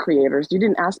other thing, creators. You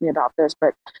didn't ask me about this,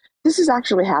 but this is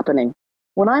actually happening.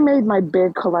 When I made my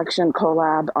big collection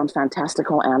collab on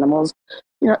fantastical animals,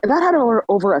 that had over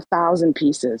 1,000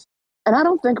 pieces. And I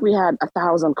don't think we had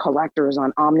 1,000 collectors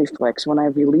on OmniFlix when I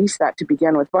released that to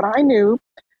begin with. But I knew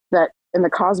that in the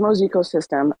Cosmos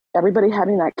ecosystem, everybody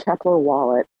having that Kepler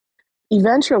wallet,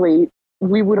 eventually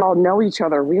we would all know each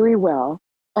other really well.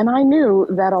 And I knew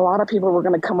that a lot of people were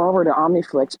going to come over to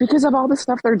OmniFlix because of all the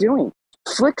stuff they're doing.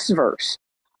 Flixverse,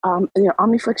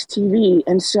 OmniFlix TV.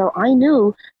 And so I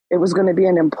knew it was going to be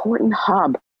an important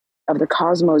hub of the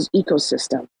Cosmos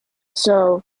ecosystem.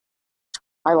 So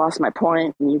I lost my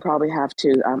point, and you probably have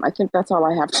to. I think that's all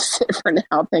I have to say for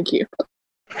now. Thank you.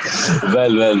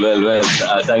 Well.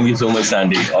 Thank you so much,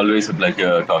 Sandy. Always a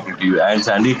pleasure talking to you. And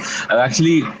Sandy, I've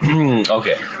actually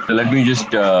okay. So let me just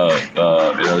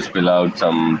spill out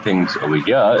some things over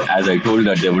here. As I told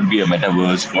that there would be a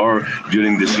metaverse for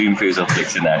during the stream phase of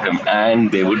Flix and Atom, and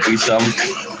there would be some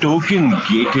token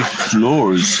gated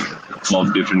floors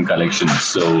of different collections.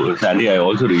 So, Sandy, I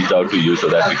also reached out to you so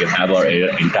that we can have our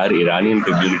entire Iranian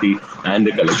community and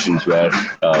the collections where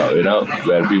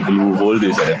where people who hold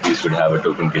these NFTs would have a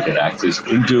token gated access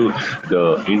into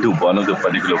one of the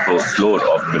particular floor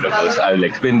of metaverse. I will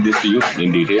explain this to you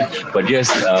in detail. But yes,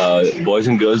 boys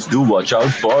and girls, do watch out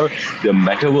for the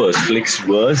metaverse,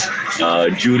 Flixverse,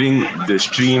 during the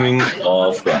streaming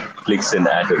of Flix and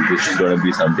Atom. This is going to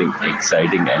be something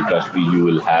exciting, and trust me, you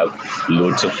will have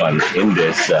loads of fun in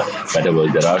this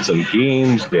metaverse. There are some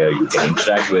games there you can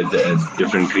interact with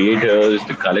different creators,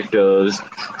 the collectors,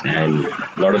 and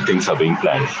a lot of things are being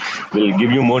planned. We'll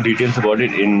give you more details about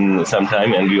it in some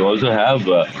time, and we also have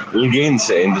Lil Gains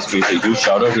in the space. A huge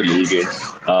shout out to Lil Gains.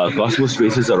 Cosmos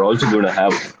Spaces are also going to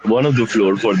have one of the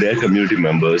floor for their community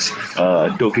members,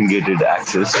 token gated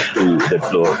access to that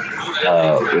floor.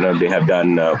 They have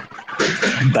done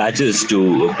badges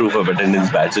to proof of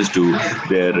attendance badges to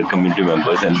their community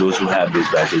members, and those who have these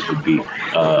badges would be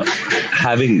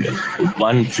having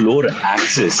one floor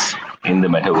access in the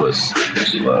metaverse.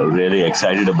 Really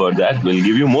excited about that. We'll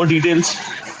give you more details.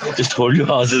 Just hold your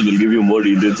horses. We'll give you more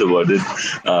details about it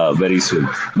very soon.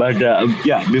 But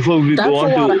before we That's go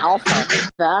on a lot to of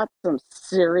alpha. That's some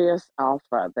serious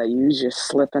alpha that you just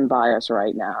slipping by us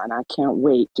right now, and I can't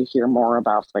wait to hear more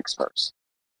about Flixverse.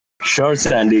 Sure,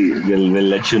 Sandy. We'll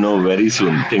let you know very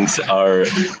soon. Things are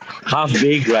half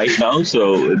baked right now,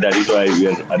 so that is why we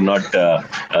are not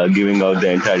giving out the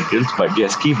entire details. But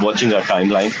yes, keep watching our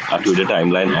timeline, our Twitter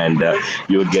timeline, and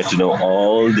you will get to know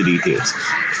all the details.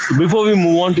 Before we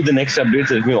move on to the next updates,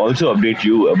 let me also update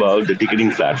you about the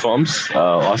ticketing platforms.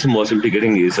 Awesome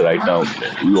Ticketing is right now.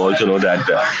 You also know that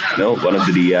one of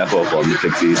the DApp of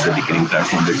OmniFlix is the ticketing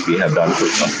platform that we have done for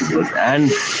customers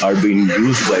and are being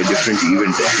used by different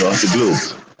events across the globe.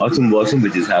 Awesome,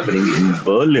 which is happening in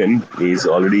Berlin, is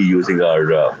already using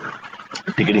our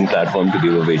ticketing platform to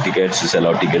give away tickets, to sell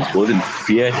out tickets both in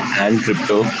fiat and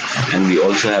crypto. And we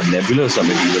also have Nebula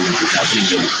Summit event, which is happening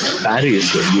in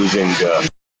Paris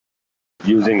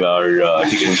using our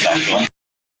ticketing platform.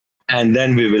 And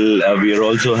then we are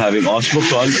also having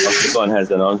Osmocon. Osmocon has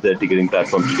announced their ticketing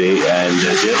platform today, and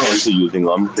they're also using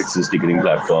OmniFlix's ticketing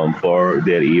platform for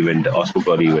their event,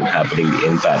 Osmocon event happening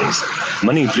in Paris.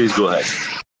 Mani, please go ahead.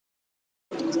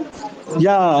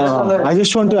 Yeah, I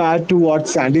just want to add to what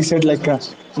Sandy said. Like now,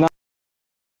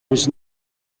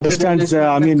 understands.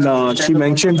 She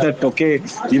mentioned that okay,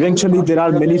 eventually there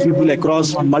are many people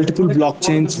across multiple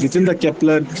blockchains within the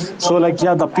Kepler. So like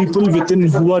yeah, the people within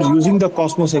who are using the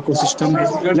Cosmos ecosystem,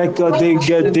 like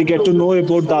they get to know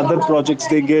about the other projects.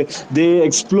 They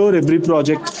explore every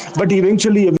project, but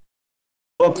eventually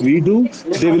work we do,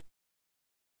 they will.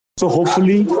 So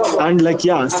hopefully, and like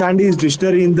yeah, Sandy is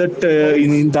visionary in that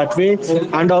in that way,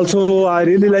 and also I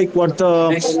really like what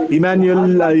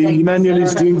Emmanuel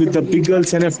is doing with the Big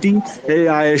Girls NFT.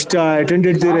 I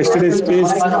attended their yesterday's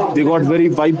space. They got very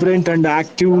vibrant and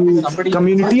active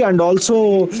community, and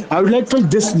also I would like to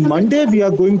this Monday we are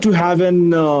going to have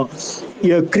an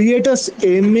yeah, creators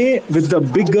AMA with the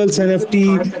Big Girls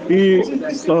NFT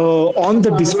on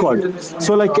the Discord.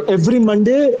 So like every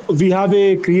Monday we have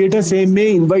a creators AMA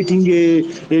inviting a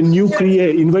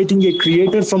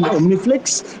creator from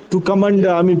OmniFlix to come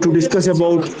and to discuss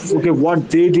about okay what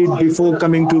they did before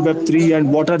coming to Web3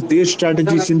 and what are their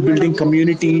strategies in building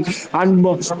community and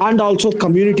also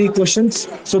community questions.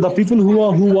 So the people who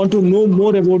want to know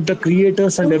more about the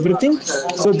creators and everything,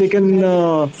 so they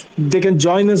can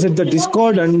join us at the Discord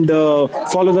and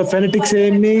follow the Fanatics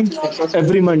AMA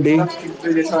every Monday, 2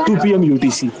 p.m.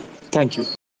 UTC. Thank you.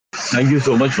 Thank you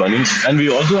so much, Vani. And we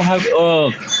also have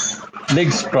a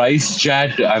Flix Price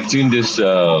Chat. I've seen this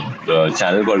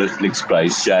channel called as Flix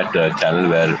Price Chat channel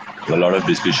where a lot of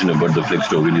discussion about the Flix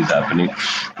token is happening.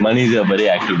 Mani is a very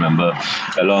active member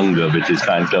along with his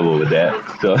fan club over there.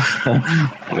 So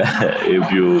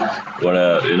if you want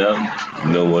to,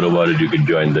 know more about it, you can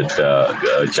join that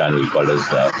channel called as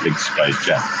Flix Price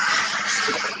Chat.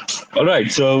 All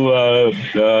right. So,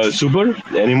 Super,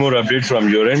 any more updates from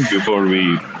your end before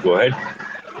we go ahead?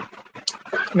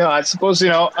 No, I suppose,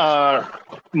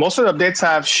 most of the updates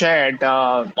I've shared.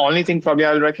 Only thing probably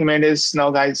I'll recommend is now,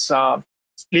 guys,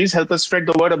 please help us spread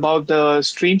the word about the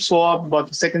stream swap, about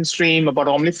the second stream, about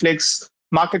OmniFlix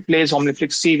Marketplace,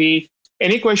 OmniFlix TV.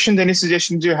 Any questions, any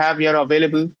suggestions you have, we are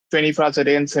available 24 hours a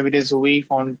day and 7 days a week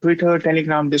on Twitter,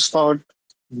 Telegram, Discord,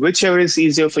 whichever is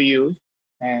easier for you.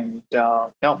 And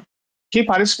keep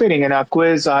participating in our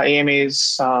quiz, our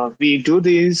AMAs. We do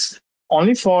these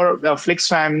only for the Flix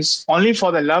fans, only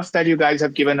for the love that you guys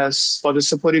have given us, for the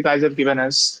support you guys have given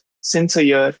us since a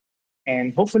year.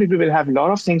 And hopefully we will have a lot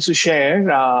of things to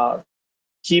share.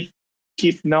 Keep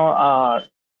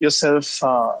yourself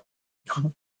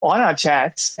on our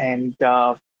chats, and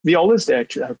we're always there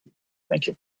to help you. Thank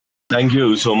you. Thank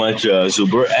you so much,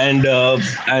 Super. And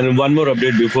one more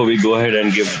update before we go ahead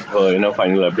and give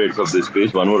final updates of this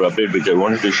space. One more update which I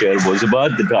wanted to share was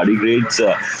about the tardigrades.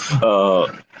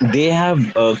 They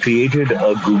have created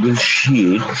a Google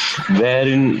Sheet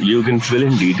wherein you can fill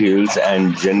in details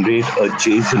and generate a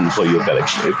JSON for your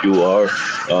collection. If you are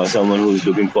someone who is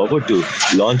looking forward to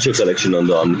launch your collection on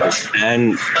the OmniFlix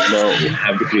and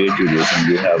have to create your JSON,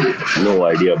 you have no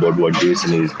idea about what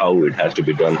JSON is, how it has to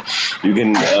be done, you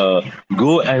can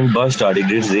go and bust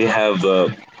tardigrades. They have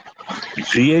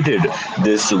created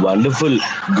this wonderful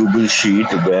Google Sheet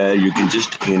where you can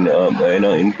just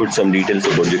input some details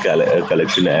about your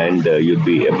collection and you'll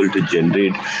be able to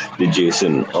generate the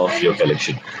JSON of your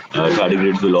collection.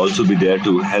 Tardigrades will also be there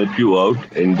to help you out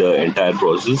in the entire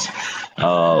process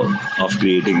of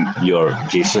creating your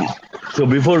JSON. So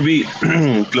before we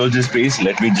close this space,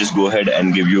 let me just go ahead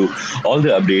and give you all the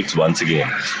updates once again.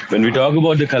 When we talk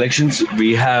about the collections,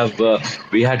 we had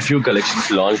few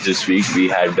collections launched this week. We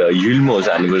had Yulmo's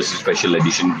anniversary special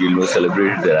edition. Yulmo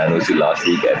celebrated their anniversary last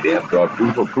week, and they have brought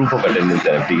proof of attendance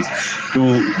NFTs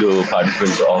to the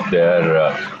participants of their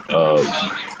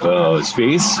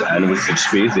anniversary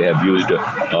space. They have used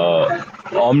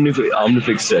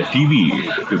OmniFlix TV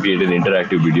to create an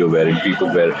interactive video wherein people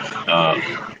were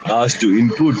asked to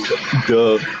input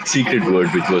the secret word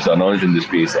which was announced in the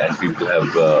space, and people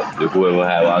have whoever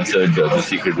have answered the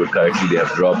secret word correctly,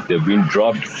 they've been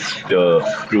dropped the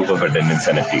proof of attendance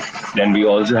NFT. Then we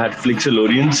also had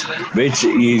Flixolorians, which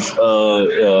is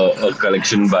a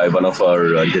collection by one of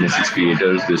our Genesis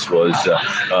creators. This was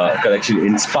a collection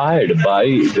inspired by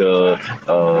the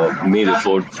May the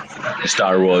 4th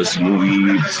Star Wars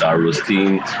movie, Star Wars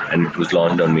theme, and it was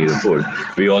launched on May the 4th.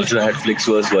 We also had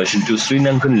Flixverse version 2 Sri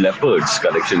Lankan Leopards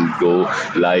collection go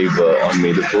live on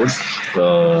May the 4th.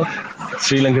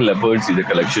 Sri Lankan Leopards is a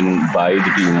collection by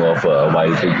the team of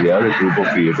WildFig. They are a group of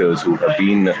creators who have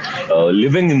been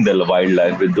living in the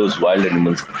wildlife with those wild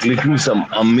animals, clicking some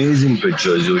amazing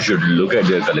pictures. You should look at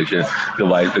their collection, the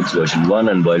WildFix version 1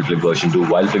 and WildFig version 2.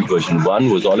 WildFig version 1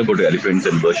 was all about elephants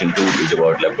and version 2 is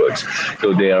about leopards.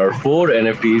 So there are 4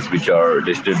 NFTs which are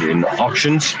listed in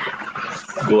auctions.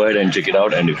 Go ahead and check it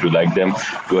out, and if you like them,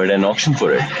 go ahead and auction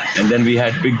for it. And then we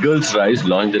had Big Girls Rise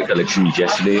launch their collection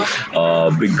yesterday.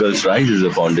 Big Girls Rise is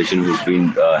a foundation who's been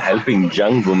helping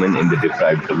young women in the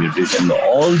deprived communities, and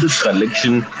all the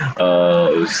collection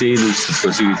sales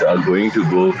proceeds are going to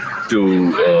go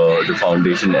to the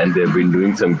foundation, and they've been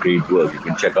doing some great work. You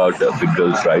can check out Big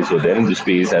Girls Rise over there in the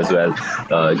space as well.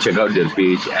 Check out their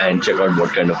page and check out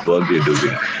what kind of work they're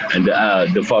doing. And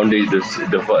the foundation,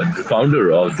 the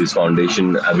founder of this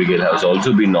foundation, Abigail, has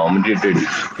also been nominated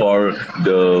for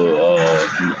the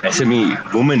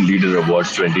SME Women Leader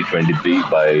Awards 2023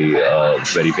 by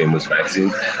very famous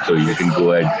magazine. So you can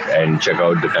go ahead and check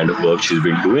out the kind of work she's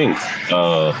been doing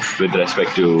with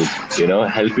respect to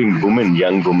helping women,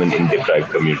 young women in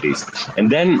deprived communities. And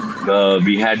then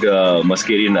we had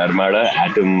Mascarian Armada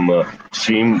Atom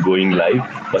stream going live.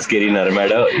 Mascarian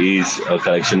Armada is a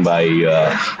collection by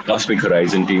Cosmic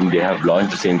Horizon team. They have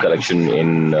launched the same collection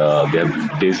in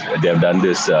they have done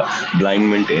this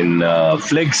blindment in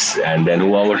Flix and then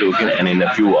Huawei token, and in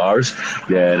a few hours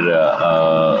their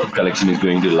collection is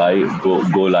going to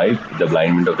go live. The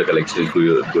blindment of the collection is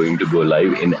going to go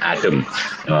live in Atom.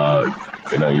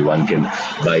 One can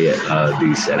buy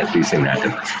these NFTs in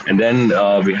Atom. And then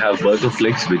we have Birth of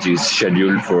Flix, which is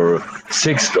scheduled for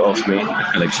 6th of May. The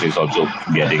collection is also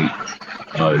getting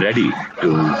ready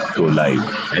to go live.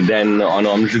 And then on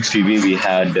OmniFlix TV, we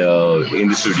had in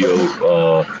the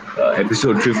studio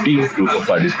episode 50, proof of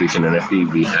participation NFT.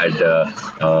 We had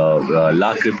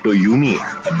La Crypto Uni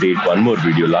update, one more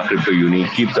video. La Crypto Uni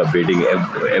keeps updating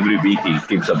every week. He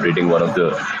keeps updating one of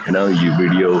the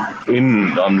video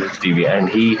in OmniFlix TV, and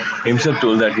he himself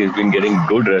told that he's been getting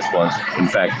good response. In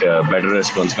fact, better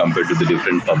response compared to the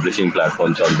different publishing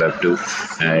platforms on Web2,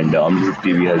 and OmniFlix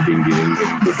TV has been giving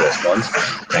him good response.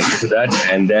 Thank you for that.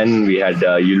 And then we had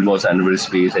Yilmaz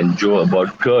Anniversary Space and Joe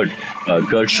about Kurt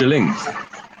Schilling.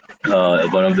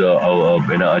 One of the a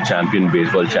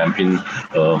baseball champion,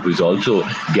 who's also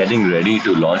getting ready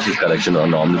to launch his collection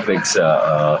on OmniFlix,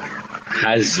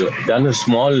 has done a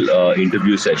small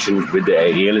interview session with the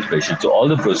ALS patients. So all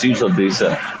the proceeds of this,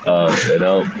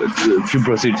 few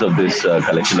proceeds of this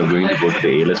collection are going to go to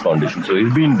the ALS Foundation. So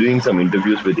he's been doing some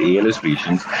interviews with ALS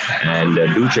patients, and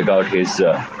do check out his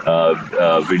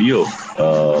video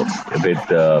with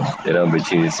which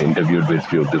he's interviewed with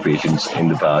few of the patients in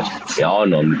the past on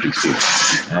OmniFlix.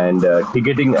 And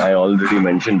ticketing, I already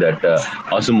mentioned that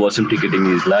Awesome ticketing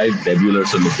is live, Nebular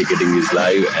Summit ticketing is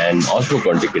live, and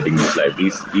OsmoCon ticketing is live.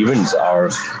 These events are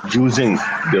using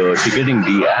the Ticketing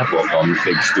D app of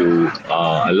OmniFlix to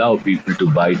allow people to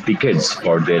buy tickets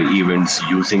for their events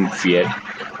using fiat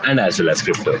and as well as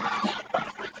crypto.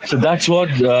 So that's where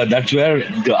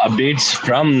the updates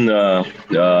from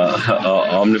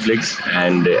OmniFlix.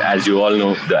 And as you all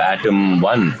know, the Atom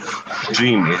 1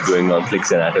 stream is going on. Flix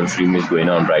and Atom stream is going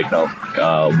on right now.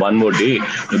 One more day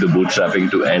for the bootstrapping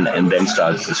to end, and then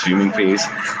starts the streaming phase.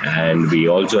 And we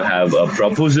also have a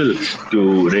proposal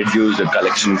to reduce the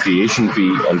collection creation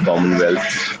fee on Commonwealth.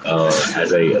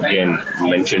 As I again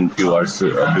mentioned a few hours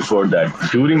before, that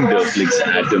during the Flix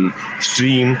Atom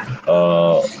stream,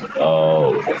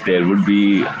 there would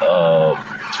be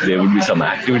some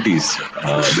activities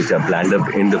which are planned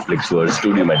up in the Flixverse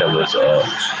Studio Metaverse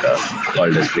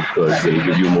called as Flixverse. We'll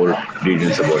give you more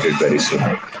details about it very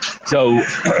soon. So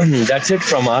that's it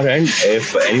from our end.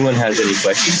 If anyone has any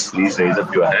questions, please raise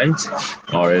up your hands,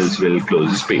 or else we'll close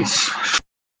the space.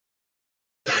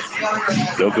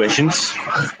 No questions?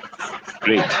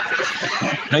 Great.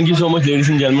 Thank you so much, ladies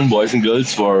and gentlemen, boys and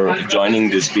girls, for joining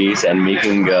this space and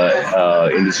making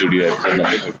in the studio episode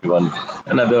number 51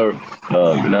 another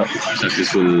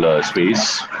successful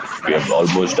space. We have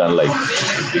almost done like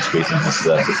 50 spaces. This is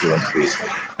our 51 space.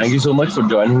 Thank you so much for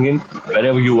joining in.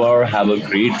 Wherever you are, have a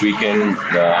great weekend,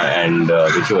 and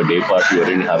whichever day part you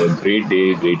are in, have a great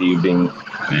day, great evening,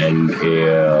 and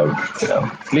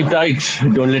sleep tight.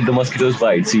 Don't let the mosquitoes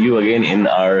bite. See you again in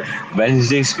our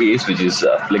Wednesday space, which is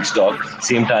Flix Talk,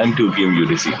 same time, 2 p.m.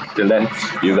 UTC. Till then,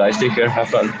 you guys take care, have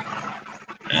fun,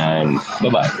 and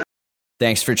bye-bye.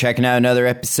 Thanks for checking out another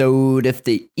episode of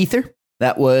The Ether.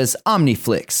 That was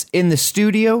OmniFlix In the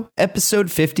Studio,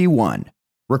 episode 51,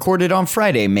 recorded on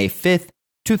Friday, May 5th,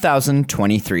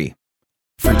 2023.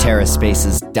 For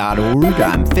TerraSpaces.org,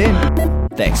 I'm Finn.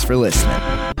 Thanks for listening.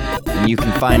 And you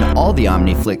can find all the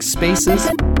OmniFlix spaces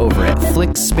over at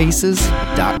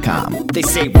flixspaces.com. They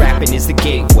say rapping is the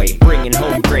gateway, bringing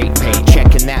home great pay.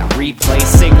 Checking that replay,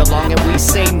 sing along, and we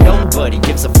say nobody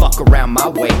gives a fuck around my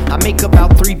way. I make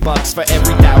about $3 for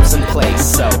every 1,000 plays,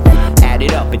 so add Add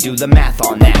it up and do the math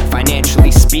on that. Financially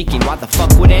speaking, why the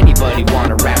fuck would anybody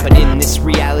wanna rap? But in this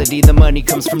reality, the money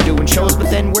comes from doing shows.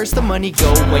 But then where's the money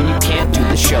go when you can't do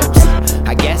the shows?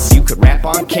 I guess you could rap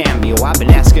on Cameo. I've been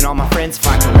asking all my friends if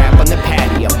I can rap on the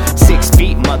patio. 6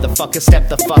 feet, motherfucker, step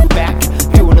the fuck back.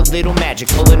 Doing a little magic,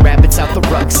 pulling rabbits out the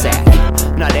rucksack.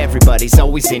 Not everybody's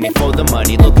always in it for the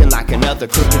money. Looking like another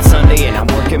crooked Sunday and I'm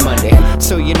working Monday.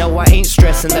 So you know I ain't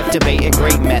stressing, left debating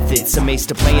great methods. Amazed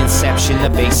to play Inception, the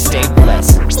bass stay blessed.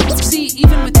 See,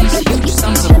 even with these huge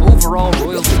sums of overall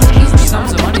royalties, huge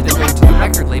sums of money that go to the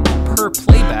record label per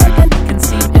playback can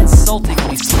seem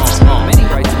insultingly small. Many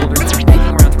rights holders are making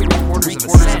around 3/4 of a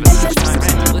cent each time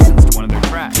someone listens to one of their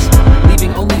tracks,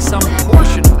 leaving only some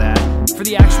portion of that for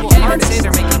the actual artist.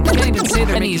 Can't even say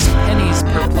they're making pennies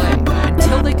per play.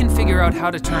 Until they can figure out how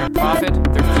to turn a profit,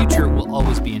 their future will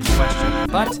always be in question.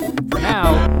 But for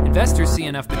now, investors see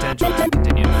enough potential to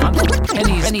continue to fund them.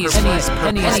 Pennies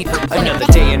per play. Another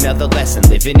day, another lesson.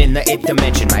 Living in the 8th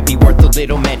dimension might be worth a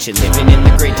little mention. Living in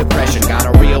the Great Depression, got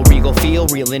a real regal feel.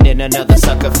 Reeling in another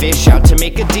sucker fish, out to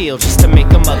make a deal just to make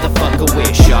a motherfucker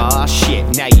wish. Aw shit,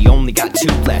 now you only got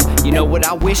 2 left. You know what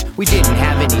I wish? We didn't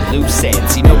have any loose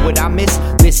ends. You know what I miss?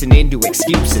 Listening to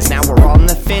excuses. Now we're on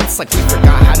the fence like we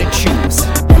forgot how to choose.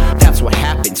 That's what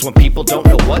happens when people don't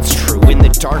know what's true. In the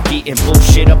dark, eating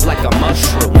bullshit up like a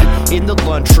mushroom. In the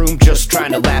lunchroom, just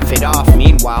trying to laugh it off.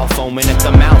 Meanwhile, foaming at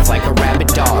the mouth like a rabid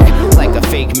dog. Like a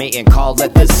fake mating call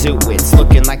at the zoo. It's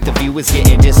looking like the view is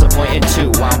getting disappointed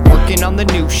too. I'm working on the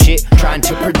new shit, trying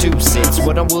to produce it. It's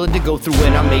what I'm willing to go through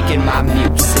when I'm making my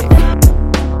music.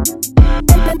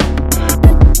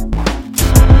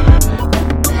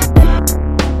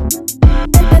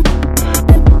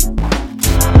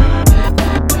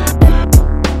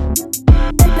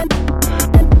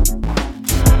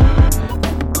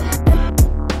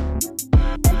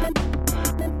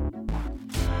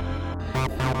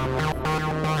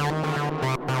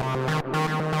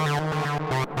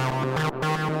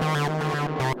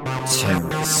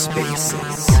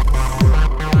 TerraSpaces.